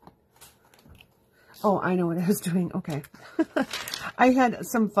 Oh, I know what I was doing. Okay. I had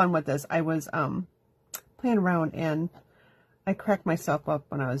some fun with this. I was playing around and I cracked myself up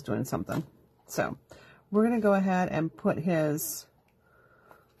when I was doing something. So we're going to go ahead and put his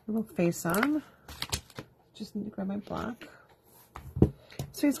little face on. Just need to grab my block.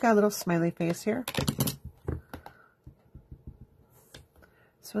 So he's got a little smiley face here.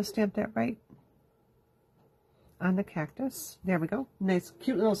 So I'll stamp that right on the cactus. There we go. Nice,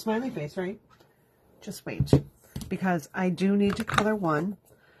 cute little smiley face, right? Just wait, because I do need to color one,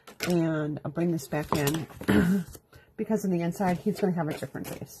 and I'll bring this back in because on the inside he's going to have a different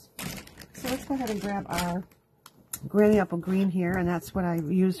face. So let's go ahead and grab our Granny Apple Green here, and that's what I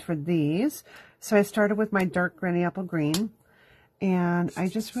used for these. So I started with my dark Granny Apple Green, and I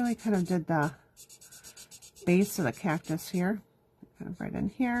just really kind of did the base of the cactus here, kind of right in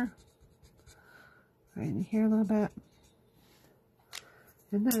here a little bit.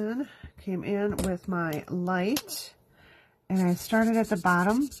 And then came in with my light, and I started at the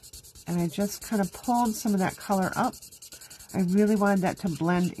bottom, and I just kind of pulled some of that color up. I really wanted that to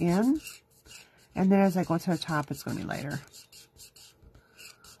blend in, and then as I go to the top, it's going to be lighter.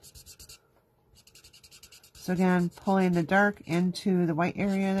 So again, pulling the dark into the white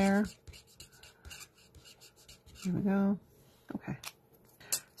area there. Here we go. Okay.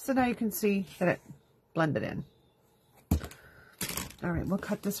 So now you can see that it blended in. All right, we'll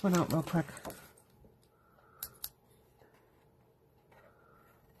cut this one out real quick.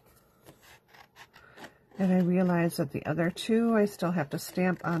 And I realize that the other two, I still have to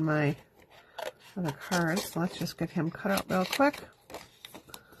stamp on my other cards. So let's just get him cut out real quick.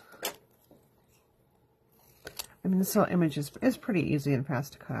 I mean, this little image is pretty easy and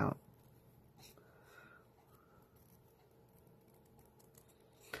fast to cut out.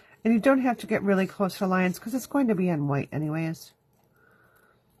 And you don't have to get really close to lines because it's going to be on white anyways.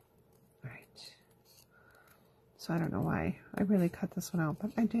 All right. So I don't know why I really cut this one out,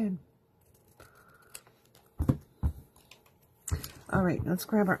 but I did. All right, let's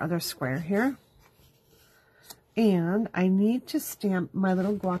grab our other square here. And I need to stamp my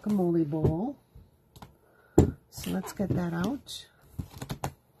little guacamole bowl. So let's get that out.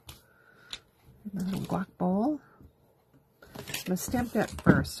 My little guac bowl. I'm going to stamp that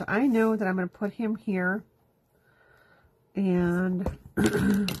first. So I know that I'm going to put him here. And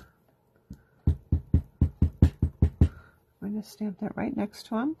I'm going to stamp that right next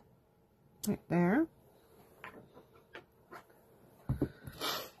to him. Right there.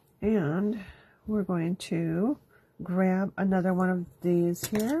 And we're going to grab another one of these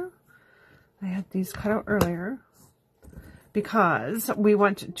here. I had these cut out earlier because we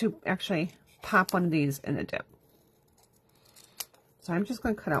want to actually pop one of these in a dip. So I'm just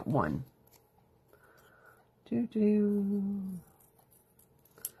going to cut out one. So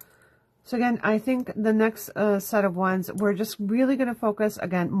again, I think the next set of ones, we're just really going to focus,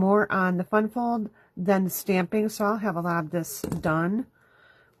 again, more on the fun fold than the stamping. So I'll have a lot of this done.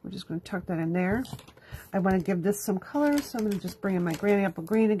 We're just going to tuck that in there. I want to give this some color, so I'm going to just bring in my Granny Apple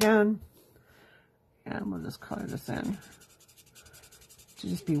Green again. And we'll just color this in to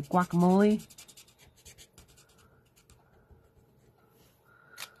just be guacamole.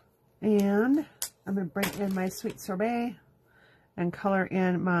 And I'm going to bring in my Sweet Sorbet and color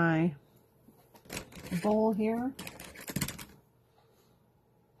in my bowl here.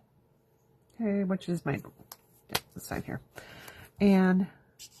 Okay, which is my, this side here. And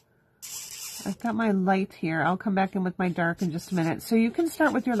I've got my light here. I'll come back in with my dark in just a minute. So you can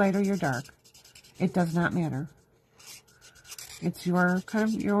start with your light or your dark. It does not matter. It's your kind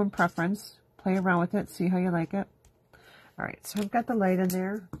of your own preference. Play around with it. See how you like it. All right, so I've got the light in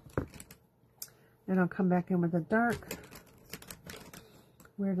there. And I'll come back in with the dark.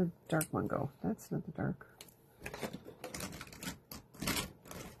 Where did the dark one go? That's not the dark.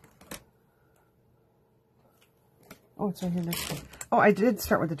 Oh, it's right here next to me. Oh, I did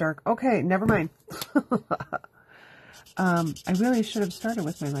start with the dark. Okay, never mind. I really should have started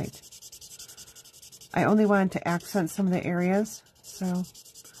with my light. I only wanted to accent some of the areas, so I'll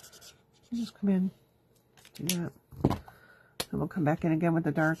just come in, do that. And we'll come back in again with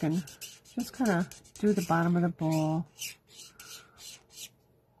the dark and just kind of do the bottom of the bowl.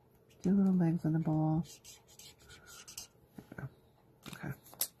 Do little legs in the bowl. Okay.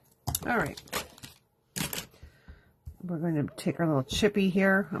 All right. We're going to take our little chippy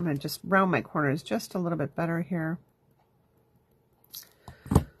here. I'm going to just round my corners just a little bit better here.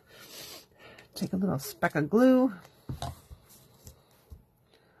 Take a little speck of glue.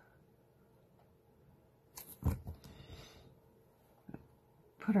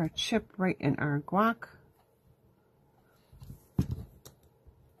 Put our chip right in our guac.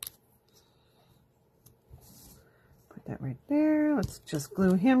 Put that right there. Let's just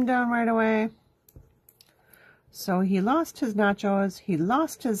glue him down right away. So he lost his nachos. He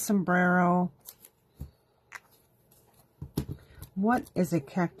lost his sombrero. What is a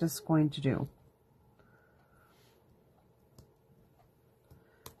cactus going to do?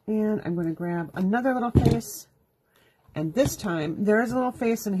 And I'm going to grab another little face. And this time, there is a little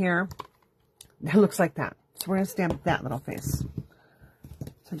face in here that looks like that. So we're going to stamp that little face.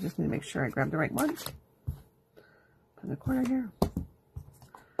 So I just need to make sure I grab the right one. Put in the corner here.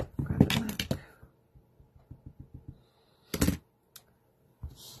 Grab the black.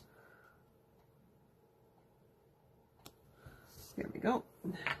 There we go.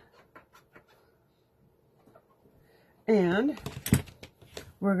 And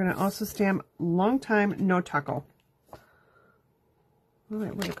we're going to also stamp long time no taco. All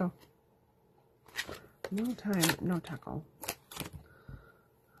right, where'd it go? No time, no taco.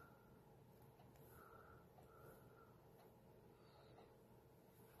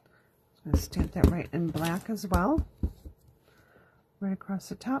 I'm going to stamp that right in black as well. Right across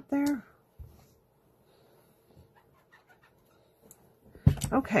the top there.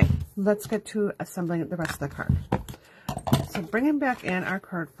 Okay, let's get to assembling the rest of the card. So bringing back in our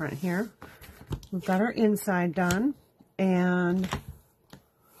card front here. We've got our inside done, and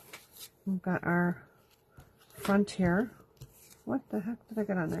we've got our front here. What the heck did I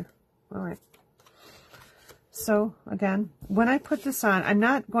get on there? All right. So again, when I put this on, I'm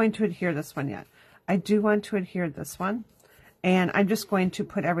not going to adhere this one yet. I do want to adhere this one, and I'm just going to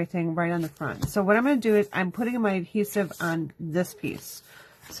put everything right on the front. So what I'm going to do is I'm putting my adhesive on this piece.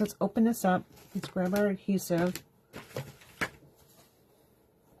 So let's open this up. Let's grab our adhesive.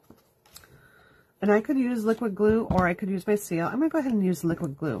 And I could use liquid glue, or I could use my seal. I'm going to go ahead and use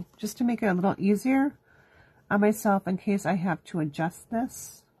liquid glue just to make it a little easier on myself in case I have to adjust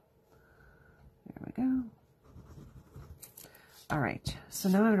this. There we go. All right, so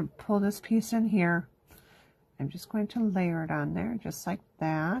now I'm going to pull this piece in here. I'm just going to layer it on there just like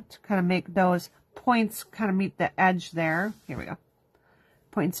that. Kind of make those points kind of meet the edge there. Here we go.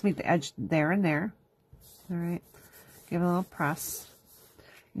 Points meet the edge there and there. All right, give it a little press.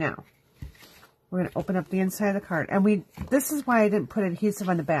 Now, we're going to open up the inside of the card. And this is why I didn't put adhesive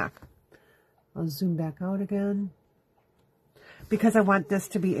on the back. I'll zoom back out again. Because I want this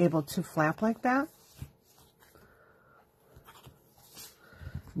to be able to flap like that.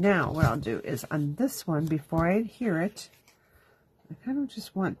 Now, what I'll do is on this one, before I adhere it, I kind of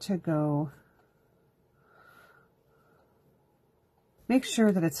just want to go, make sure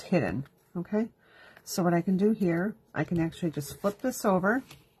that it's hidden, okay? So what I can do here, I can actually just flip this over,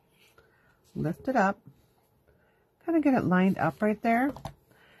 lift it up, kind of get it lined up right there,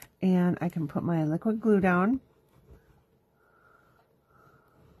 and I can put my liquid glue down.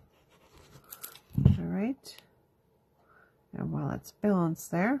 All right. And while it's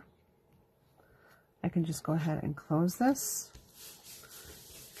balanced there, I can just go ahead and close this.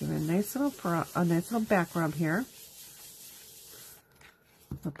 Give it a nice little back rub here.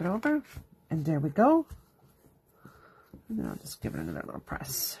 Flip it over, and there we go. And then I'll just give it another little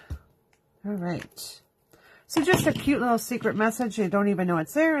press. All right. So just a cute little secret message. They don't even know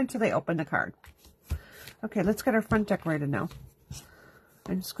it's there until they open the card. Okay, let's get our front decorated now.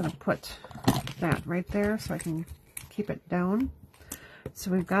 I'm just going to put that right there so I can keep it down. So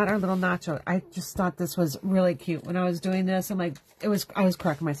we've got our little nacho. I just thought this was really cute. When I was doing this, I'm like, I was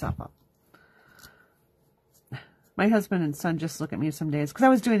cracking myself up. My husband and son just look at me some days, because I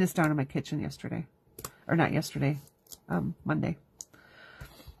was doing this down in my kitchen yesterday. Or not yesterday, Monday.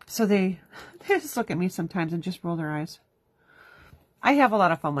 So they just look at me sometimes and just roll their eyes. I have a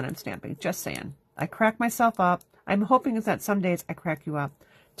lot of fun when I'm stamping, just saying. I crack myself up. I'm hoping that some days I crack you up.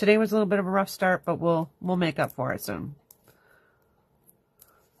 Today was a little bit of a rough start, but we'll make up for it soon.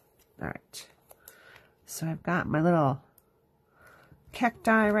 All right. So I've got my little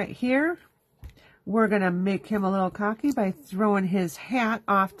cacti right here. We're going to make him a little cocky by throwing his hat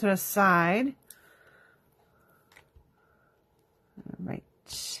off to the side. All right.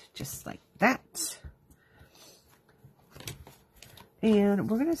 Just like that. And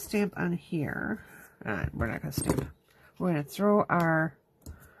we're going to stamp on here. We're not going to stamp. We're going to throw our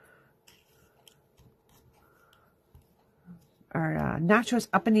nachos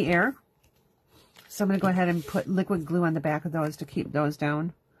up in the air. So I'm going to go ahead and put liquid glue on the back of those to keep those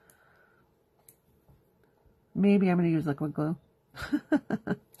down. Maybe I'm going to use liquid glue.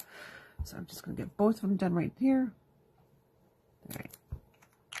 So I'm just going to get both of them done right here. All right.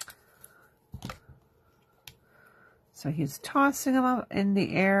 So he's tossing them up in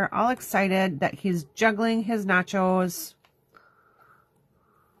the air, all excited that he's juggling his nachos.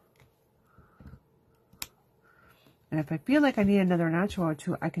 And if I feel like I need another nacho or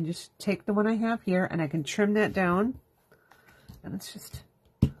two, I can just take the one I have here and I can trim that down. And let's just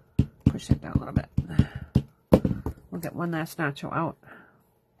push it down a little bit. We'll get one last nacho out.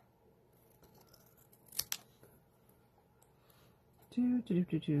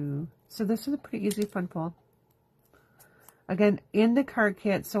 So this is a pretty easy fun fold. Again, in the card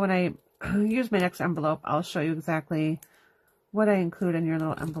kit, so when I use my next envelope, I'll show you exactly what I include in your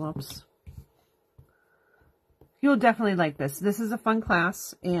little envelopes. You'll definitely like this. This is a fun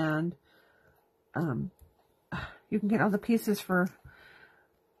class, and you can get all the pieces for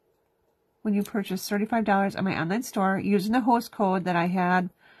when you purchase $35 on my online store using the host code that I had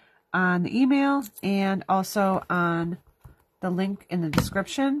on the email and also on the link in the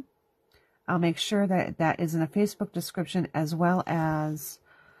description. I'll make sure that that is in the Facebook description as well as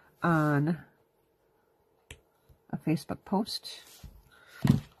on a Facebook post.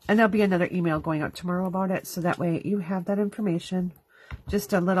 And there'll be another email going out tomorrow about it, so that way you have that information.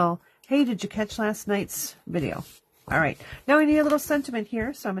 Just a little hey, did you catch last night's video? All right, now I need a little sentiment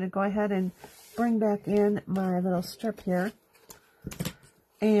here, so I'm going to go ahead and bring back in my little strip here.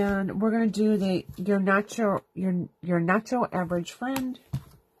 And we're going to do your nacho average friend.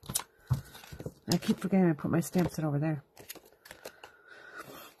 I keep forgetting to put my stamp set over there.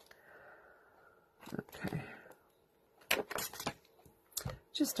 Okay.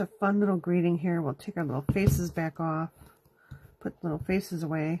 Just a fun little greeting here. We'll take our little faces back off. Put little faces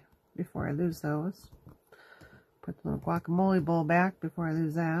away before I lose those. Put the little guacamole bowl back before I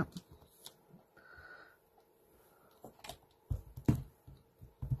lose that.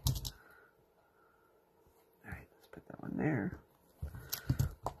 Alright, let's put that one there.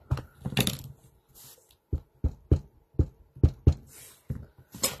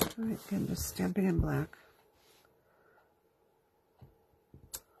 Alright, again, just stamping in black.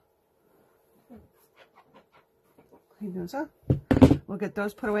 Clean those up. We'll get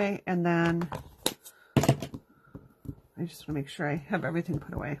those put away, and then I just want to make sure I have everything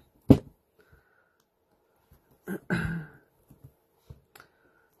put away. Here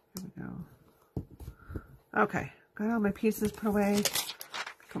we go. Okay, got all my pieces put away.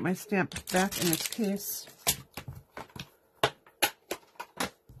 Put my stamp back in its case.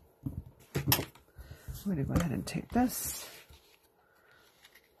 I'm going to go ahead and take this.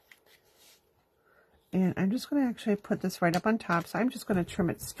 And I'm just going to actually put this right up on top. So I'm just going to trim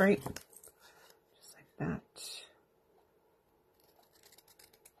it straight. Just like that.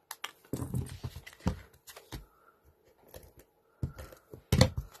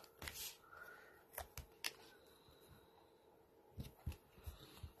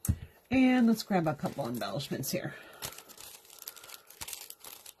 And let's grab a couple embellishments here.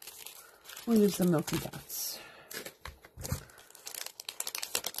 We'll use the Milky Dots.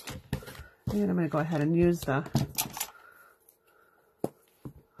 And I'm going to go ahead and use the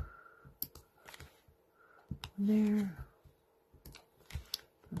there,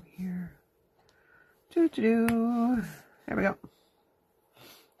 over here. There we go.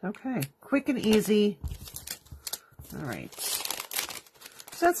 Okay, quick and easy. All right.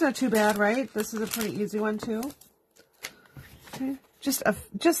 So that's not too bad, right? This is a pretty easy one too. Okay.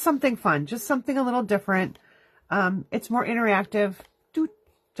 Just something fun, just something a little different. It's more interactive.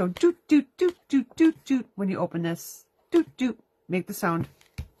 So doot, doot, doot, doot, doot, doot. When you open this, doot, doot, make the sound.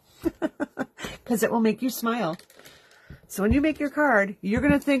 Because it will make you smile. So when you make your card, you're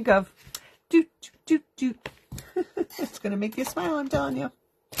going to think of doot, doot, doot, doot. It's going to make you smile, I'm telling you.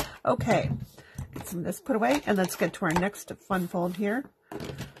 Okay, get some of this put away, and let's get to our next fun fold here.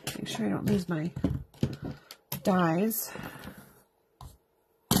 Make sure I don't lose my dies.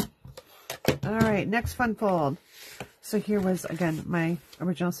 All right, next fun fold. So here was, again, my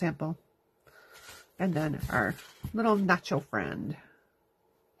original sample. And then our little nacho friend.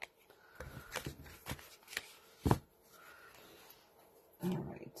 All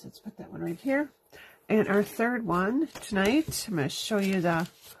right, so let's put that one right here. And our third one tonight, I'm going to show you the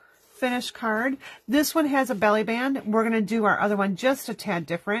finished card. This one has a belly band. We're going to do our other one just a tad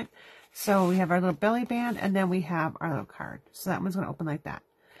different. So we have our little belly band, and then we have our little card. So that one's going to open like that.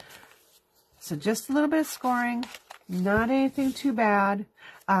 So just a little bit of scoring. Not anything too bad.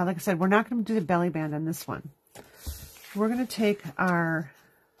 Like I said, we're not going to do the belly band on this one. We're going to take our...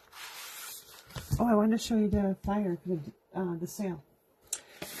 Oh, I wanted to show you the flyer for the sale.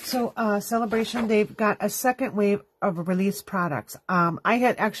 So, Celebration, they've got a second wave of release products. I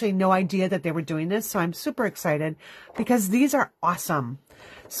had actually no idea that they were doing this, so I'm super excited because these are awesome.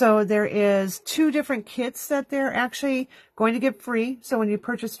 So there is 2 different kits that they're actually going to give free. So when you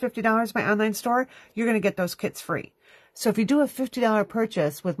purchase $50 my online store, you're going to get those kits free. So if you do a $50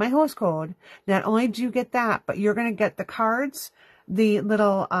 purchase with my host code, not only do you get that, but you're going to get the cards, the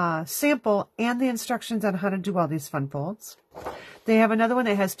little sample, and the instructions on how to do all these fun folds. They have another one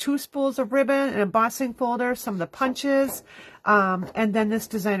that has 2 spools of ribbon, an embossing folder, some of the punches, and then this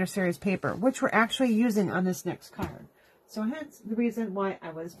designer series paper, which we're actually using on this next card. So hence the reason why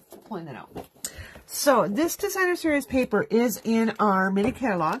I was pulling it out. So this designer series paper is in our mini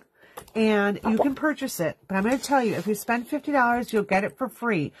catalog, and you can purchase it. But I'm going to tell you, if you spend $50, you'll get it for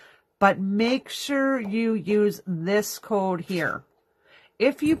free. But make sure you use this code here.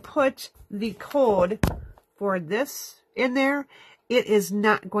 If you put the code for this in there, it is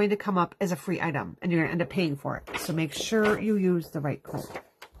not going to come up as a free item, and you're going to end up paying for it. So make sure you use the right code.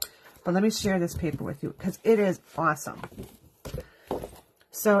 But let me share this paper with you because it is awesome.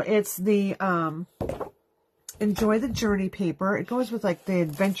 So it's the Enjoy the Journey paper. It goes with like the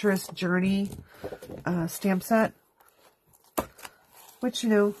Adventurous Journey stamp set, which, you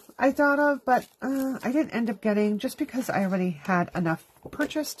know, I thought of, but I didn't end up getting just because I already had enough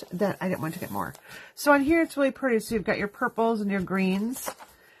purchased that I didn't want to get more. So on here, it's really pretty. So you've got your purples and your greens.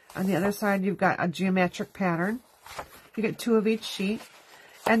 On the other side, you've got a geometric pattern. You get 2 of each sheet.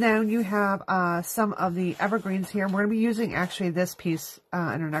 And then you have some of the evergreens here. We're going to be using actually this piece in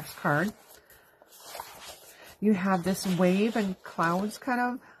our next card. You have this wave and clouds kind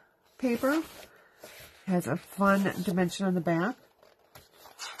of paper. It has a fun dimension on the back.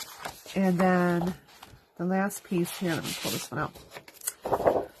 And then the last piece here, let me pull this one out,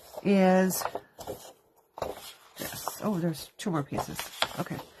 is this. Oh, there's 2 more pieces.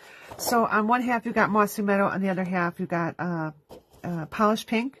 Okay. So on one half, you've got Mossy Meadow. On the other half, you've got Polished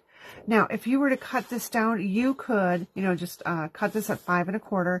Pink. Now, if you were to cut this down, you could, just cut this at 5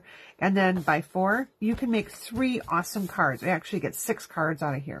 1/4, and then by 4, you can make 3 awesome cards. We actually get 6 cards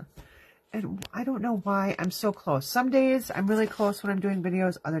out of here. And I don't know why I'm so close. Some days I'm really close when I'm doing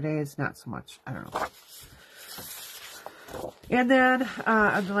videos. Other days, not so much. I don't know. And then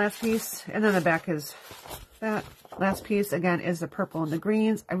the last piece, and then the back is that. Last piece, again, is the purple and the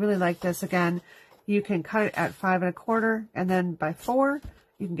greens. I really like this. Again, you can cut it at 5 1/4, and then by 4,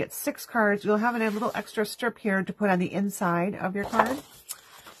 you can get 6 cards. You'll have a little extra strip here to put on the inside of your card.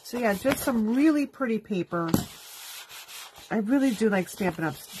 So yeah, just some really pretty paper. I really do like Stampin'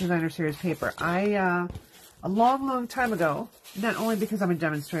 Up's Designer Series paper. A long time ago, not only because I'm a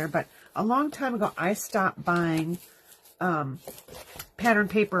demonstrator, but a long time ago, I stopped buying pattern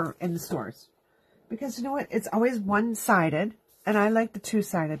paper in the stores. Because you know what? It's always one-sided, and I like the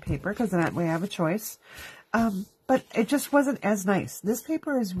 2-sided paper because that way I have a choice. But it just wasn't as nice. This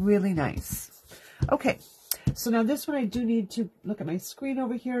paper is really nice. Okay, so now this one I do need to look at my screen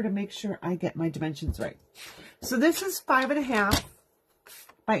over here to make sure I get my dimensions right. So this is 5 1/2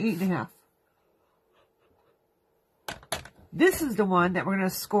 by 8 1/2. This is the one that we're going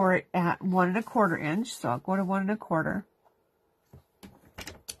to score it at 1 1/4 inch. So I'll go to 1 1/4.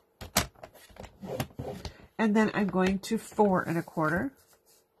 And then I'm going to 4 1/4.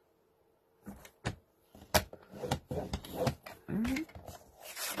 All right.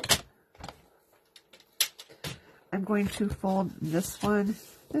 I'm going to fold this one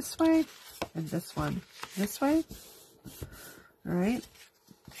this way and this one this way. All right.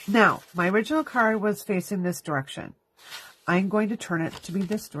 Now, my original card was facing this direction. I'm going to turn it to be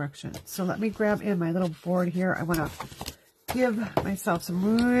this direction. So let me grab in my little board here. I want to give myself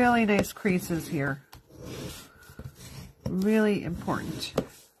some really nice creases here. Really important.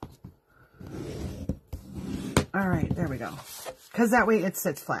 All right, there we go. Because that way it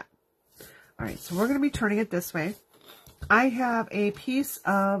sits flat. All right, so we're going to be turning it this way. I have a piece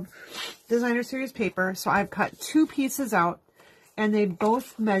of Designer Series paper, so I've cut 2 pieces out, and they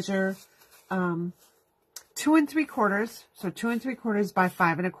both measure 2 3/4. So 2 3/4 by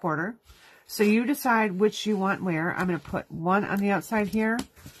 5 1/4. So you decide which you want where. I'm going to put one on the outside here,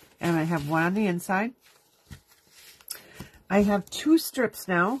 and I have one on the inside. I have 2 strips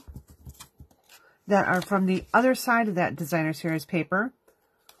now that are from the other side of that Designer Series paper.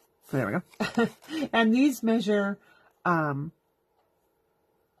 So there we go. And these measure, so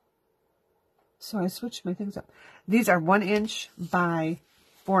I switched my things up. These are 1 inch by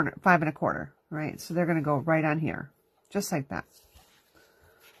 5 1/4, right? So they're going to go right on here, just like that.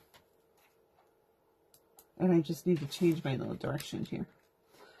 And I just need to change my little direction here.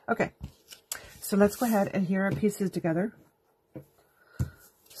 Okay, so let's go ahead and adhere our pieces together.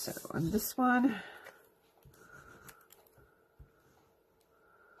 So on this one,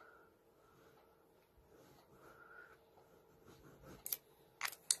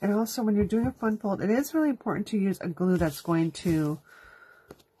 and also when you're doing a fun fold, it is really important to use a glue that's going to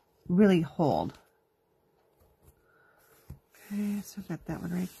really hold. Okay, so I've got that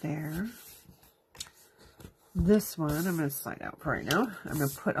one right there. This one I'm going to slide out for right now. I'm going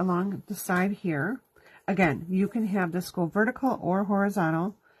to put along the side here. Again, you can have this go vertical or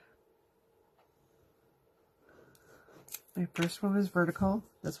horizontal. My first one was vertical.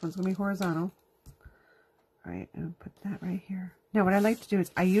 This one's going to be horizontal. All right, and I'll put that right here. Now, what I like to do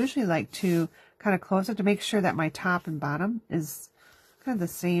is I usually like to kind of close it to make sure that my top and bottom is kind of the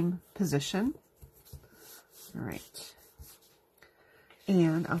same position. All right.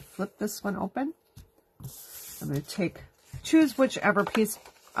 And I'll flip this one open. I'm going to choose whichever piece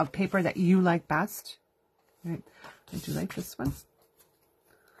of paper that you like best. All right. I do like this one.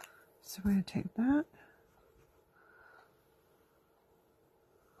 So we're going to take that.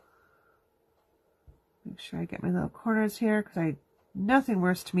 Make sure I get my little corners here, because nothing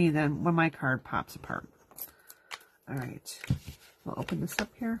worse to me than when my card pops apart. All right, we'll open this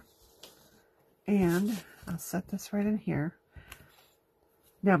up here, and I'll set this right in here.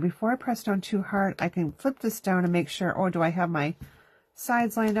 Now, before I press down too hard, I can flip this down and make sure, oh, do I have my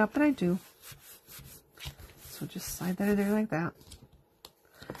sides lined up, and I do. So just slide that in there like that.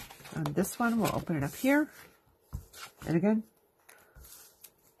 On this one, we'll open it up here. And again,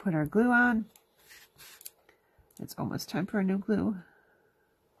 put our glue on. It's almost time for a new glue.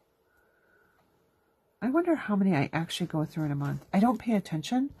 I wonder how many I actually go through in a month. I don't pay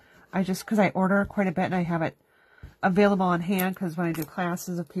attention. I just, because I order quite a bit and I have it available on hand, because when I do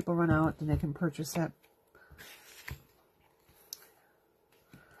classes, if people run out, then they can purchase it.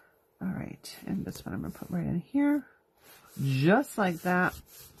 All right, and this one I'm going to put right in here, just like that.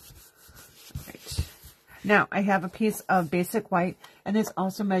 All right. Now, I have a piece of basic white, and this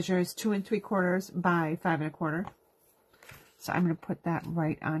also measures 2 3/4 by 5 1/4. So I'm going to put that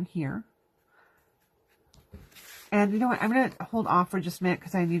right on here. And you know what? I'm going to hold off for just a minute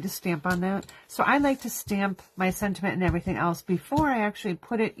because I need to stamp on that. So I like to stamp my sentiment and everything else before I actually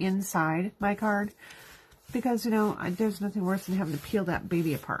put it inside my card. Because, you know, there's nothing worse than having to peel that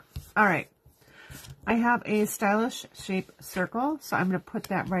baby apart. All right. I have a stylish shape circle. So I'm going to put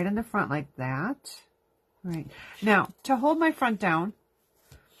that right in the front like that. All right. Now, to hold my front down,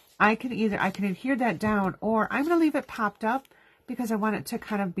 I can adhere that down, or I'm going to leave it popped up because I want it to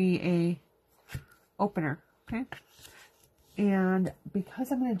kind of be a opener. Okay. And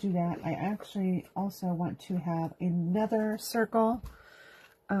because I'm going to do that, I actually also want to have another circle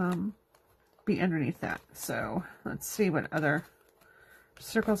be underneath that. So let's see what other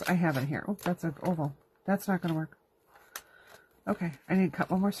circles I have in here. Oh, that's an oval. That's not going to work. Okay, I need to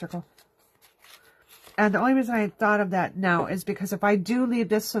cut one more circle. And the only reason I thought of that now is because if I do leave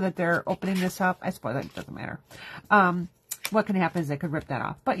this so that they're opening this up, I suppose that doesn't matter. What can happen is they could rip that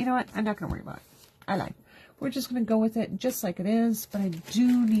off. But you know what? I'm not going to worry about it. I lied. We're just going to go with it just like it is. But I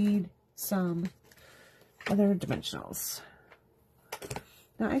do need some other dimensionals.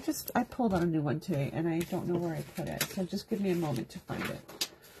 Now, I pulled out a new one today, and I don't know where I put it. So just give me a moment to find it.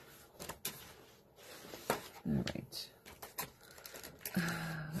 All right.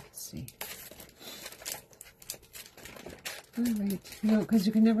 Let's see. All right. You know, because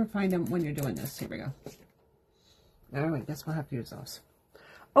you can never find them when you're doing this. Here we go. All right. Guess we'll have to use those.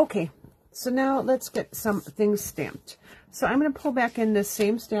 Okay. So now let's get some things stamped. So I'm going to pull back in this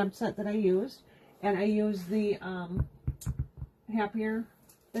same stamp set that I used. And I used the Happier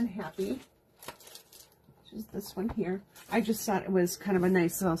Than Happy, which is this one here. I just thought it was kind of a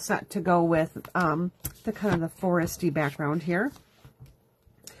nice little set to go with the kind of the foresty background here.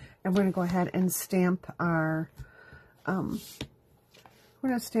 And we're going to go ahead and stamp our, do we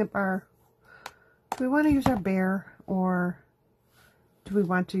want to use our bear, or do we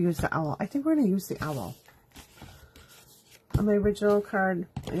want to use the owl? I think we're going to use the owl. On my original card,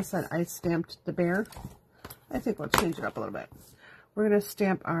 like I said, I stamped the bear. I think we'll change it up a little bit. We're going to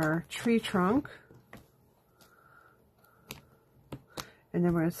stamp our tree trunk. And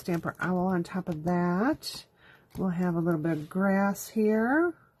then we're going to stamp our owl on top of that. We'll have a little bit of grass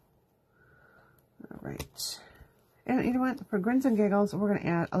here. All right. And you know what? For grins and giggles, we're going to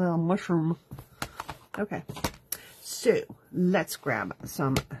add a little mushroom. Okay. So, let's grab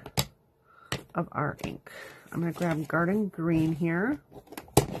some of our ink. I'm going to grab Garden Green here.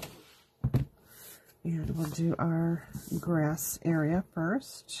 And we'll do our grass area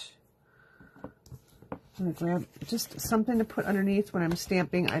first. I'm going to grab just something to put underneath when I'm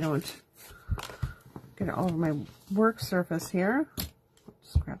stamping. I don't get it all over my work surface here.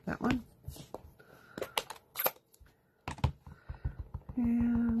 Just grab that one. And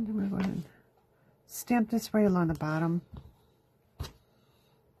I'm going to go ahead and stamp this right along the bottom. For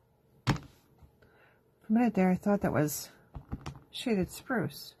a minute there, I thought that was shaded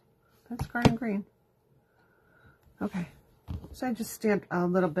spruce. That's Garden Green. Okay, so I just stamped a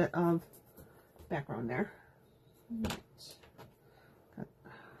little bit of background there.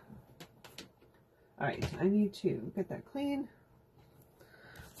 All right, I need to get that clean.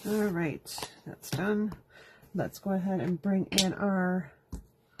 All right, that's done. Let's go ahead and bring in our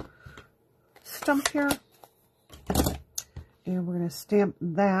stump here. And we're going to stamp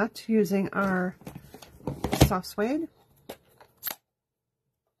that using our soft suede.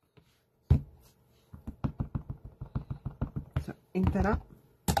 So ink that up.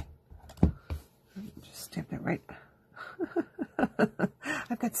 Just stamp that right.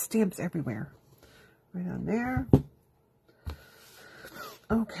 I've got stamps everywhere. Right on there.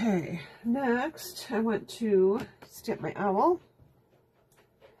 Okay, next I want to stamp my owl.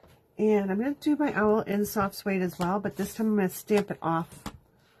 And I'm going to do my owl in soft suede as well, but this time I'm going to stamp it off.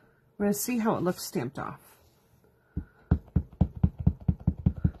 We're going to see how it looks stamped off.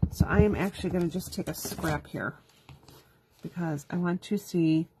 So I am actually going to just take a scrap here because I want to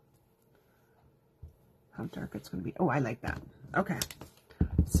see how dark it's going to be. Oh, I like that. Okay.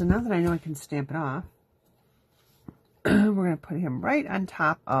 So now that I know I can stamp it off, we're going to put him right on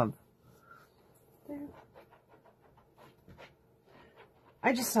top of there.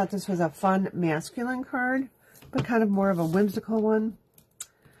 I just thought this was a fun masculine card, but kind of more of a whimsical one.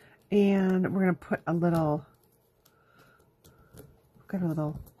 And we're going to put a little, got a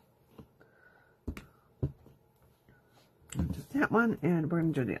little, do that one, and we're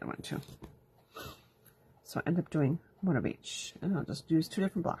going to do the other one too. So I end up doing one of each, and I'll just use 2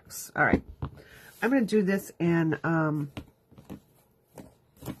 different blocks. All right, I'm going to do this in, I'm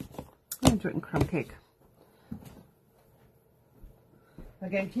going to do it in crumb cake.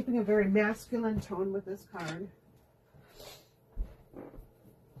 Again, keeping a very masculine tone with this card.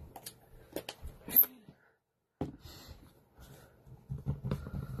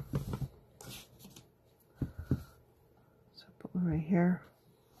 So put one right here.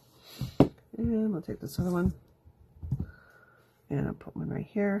 And we'll take this other one. And I'll put one right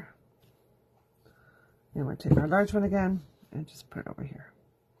here. And we'll take our large one again and just put it over here.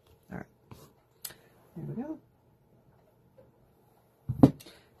 All right. There we go.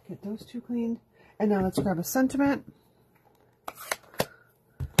 Get those 2 cleaned. And now let's grab a sentiment.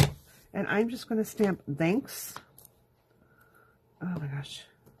 And I'm just going to stamp thanks. Oh my gosh.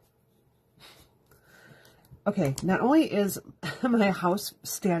 Okay, not only is my house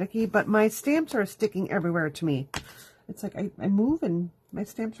staticky, but my stamps are sticking everywhere to me. It's like I move and my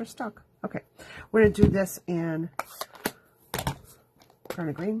stamps are stuck. Okay, we're going to do this in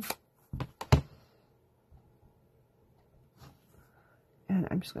Garnet Green. And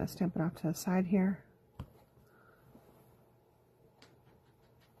I'm just going to stamp it off to the side here.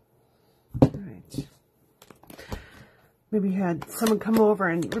 All right. Maybe you had someone come over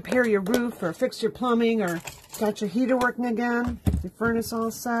and repair your roof or fix your plumbing or got your heater working again, your furnace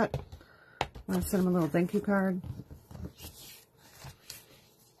all set. Want to send them a little thank you card.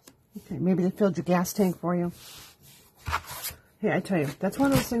 Okay, maybe they filled your gas tank for you. Hey, I tell you, that's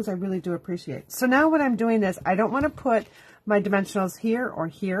one of those things I really do appreciate. So now what I'm doing is I don't want to put my dimensionals here or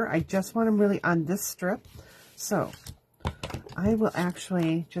here. I just want them really on this strip. So I will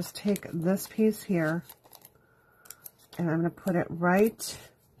actually just take this piece here and I'm going to put it right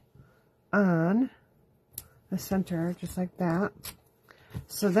on the center, just like that.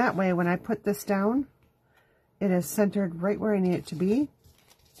 So that way, when I put this down, it is centered right where I need it to be,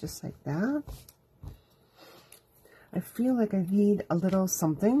 just like that. I feel like I need a little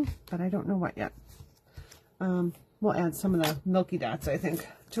something, but I don't know what yet. We'll add some of the milky dots, I think,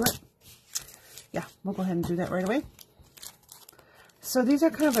 to it. Yeah, we'll go ahead and do that right away. So these are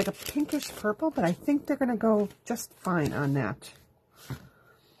kind of like a pinkish purple, but I think they're going to go just fine on that. So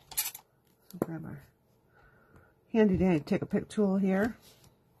grab our handy dandy take a pick tool here.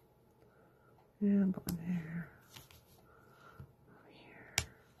 And put one there. Over here.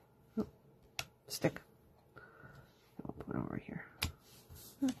 Oh, stick. I'll put it over here.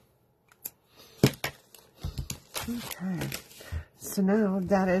 Okay. So now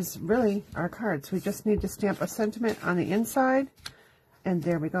that is really our cards. We just need to stamp a sentiment on the inside. And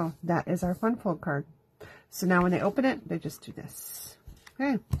there we go. That is our fun fold card. So now when they open it, they just do this.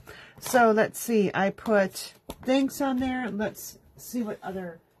 Okay. So let's see. I put thanks on there. Let's see what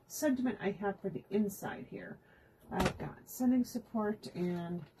other sentiment I have for the inside here. I've got sending support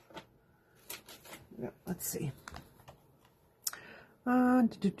and let's see.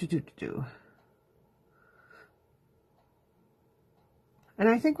 And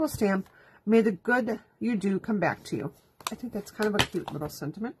I think we'll stamp, may the good you do come back to you. I think that's kind of a cute little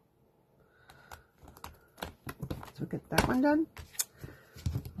sentiment. So get that one done.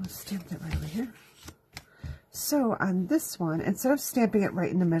 I'll stamp that right over here. So on this one, instead of stamping it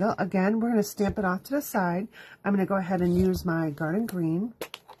right in the middle, again, we're going to stamp it off to the side. I'm going to go ahead and use my Garden Green.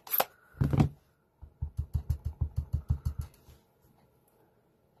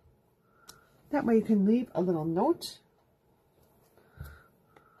 That way you can leave a little note.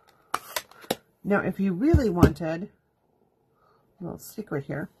 Now, if you really wanted, a little secret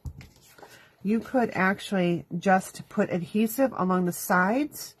here, you could actually just put adhesive along the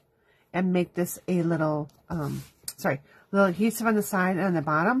sides and make this a little, little adhesive on the side and on the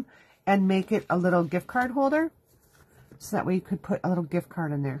bottom and make it a little gift card holder. So that way you could put a little gift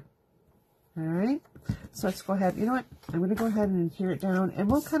card in there. All right. So let's go ahead. You know what? I'm going to go ahead and adhere it down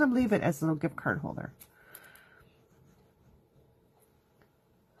and we'll kind of leave it as a little gift card holder.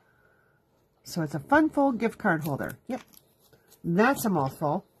 So it's a fun fold gift card holder. Yep. That's a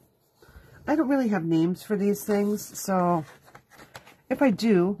mouthful. I don't really have names for these things, so if I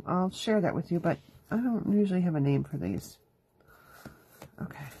do, I'll share that with you, but I don't usually have a name for these.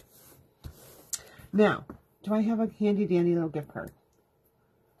 Okay. Now, do I have a handy dandy little gift card?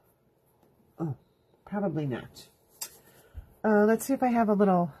 Oh, probably not. Let's see if I have a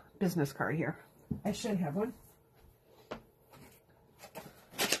little business card here. I should have one.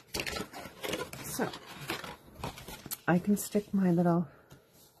 So, I can stick my little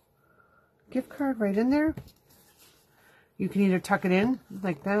gift card right in there. You can either tuck it in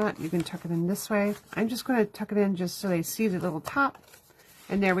like that. You can tuck it in this way. I'm just going to tuck it in just so they see the little top.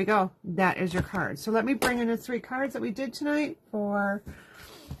 And there we go. That is your card. So let me bring in the 3 cards that we did tonight for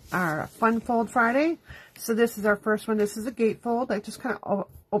our Fun Fold Friday. So this is our first one. This is a gatefold that just kind of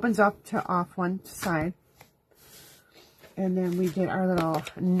opens up to off one side. And then we did our little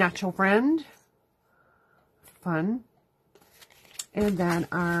natural friend. Fun. And then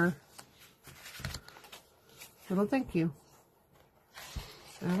our little thank you.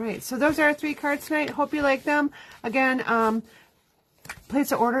 All right, so those are our 3 cards tonight. Hope you like them. Again,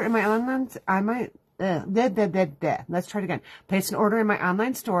 place an order in my online. Let's try it again. Place an order in my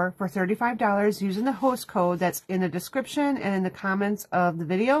online store for $35 using the host code that's in the description and in the comments of the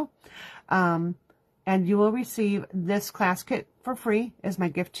video. And you will receive this class kit for free as my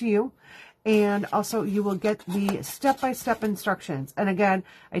gift to you. And also you will get the step-by-step instructions. And again,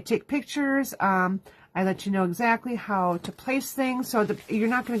 I take pictures. I let you know exactly how to place things. So you're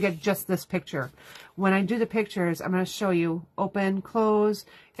not going to get just this picture. When I do the pictures, I'm going to show you open, close,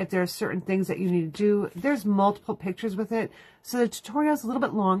 if there's certain things that you need to do. There's multiple pictures with it. So the tutorial is a little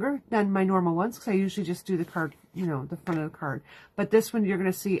bit longer than my normal ones because I usually just do the card, you know, the front of the card. But this one, you're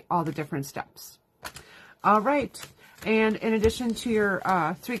going to see all the different steps. All right. And in addition to your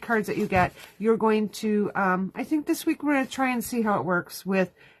 3 cards that you get, you're going to, I think this week we're going to try and see how it works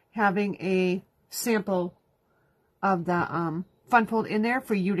with having a sample of the Fun Fold in there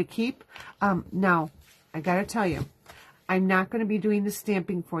for you to keep. Now, I got to tell you, I'm not going to be doing the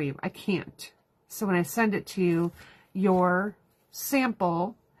stamping for you. I can't. So when I send it to you, your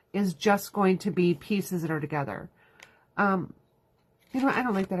sample is just going to be pieces that are together. You know what? I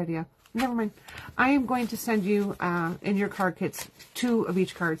don't like that idea. Never mind. I am going to send you in your card kits 2 of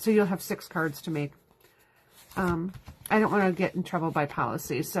each card, so you'll have 6 cards to make. I don't want to get in trouble by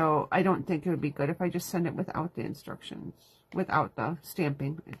policy, so I don't think it would be good if I just send it without the instructions, without the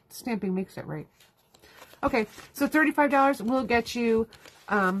stamping. Stamping makes it right. Okay, so $35 will get you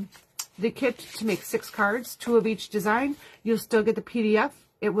the kit to make 6 cards, 2 of each design. You'll still get the PDF.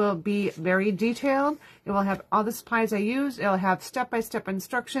 It will be very detailed. It will have all the supplies I use. It'll have step-by-step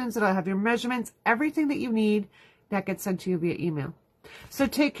instructions. It'll have your measurements, everything that you need that gets sent to you via email. So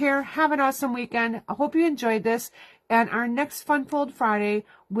take care. Have an awesome weekend. I hope you enjoyed this. And our next Fun Fold Friday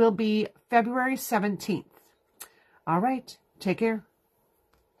will be February 17th. All right. Take care.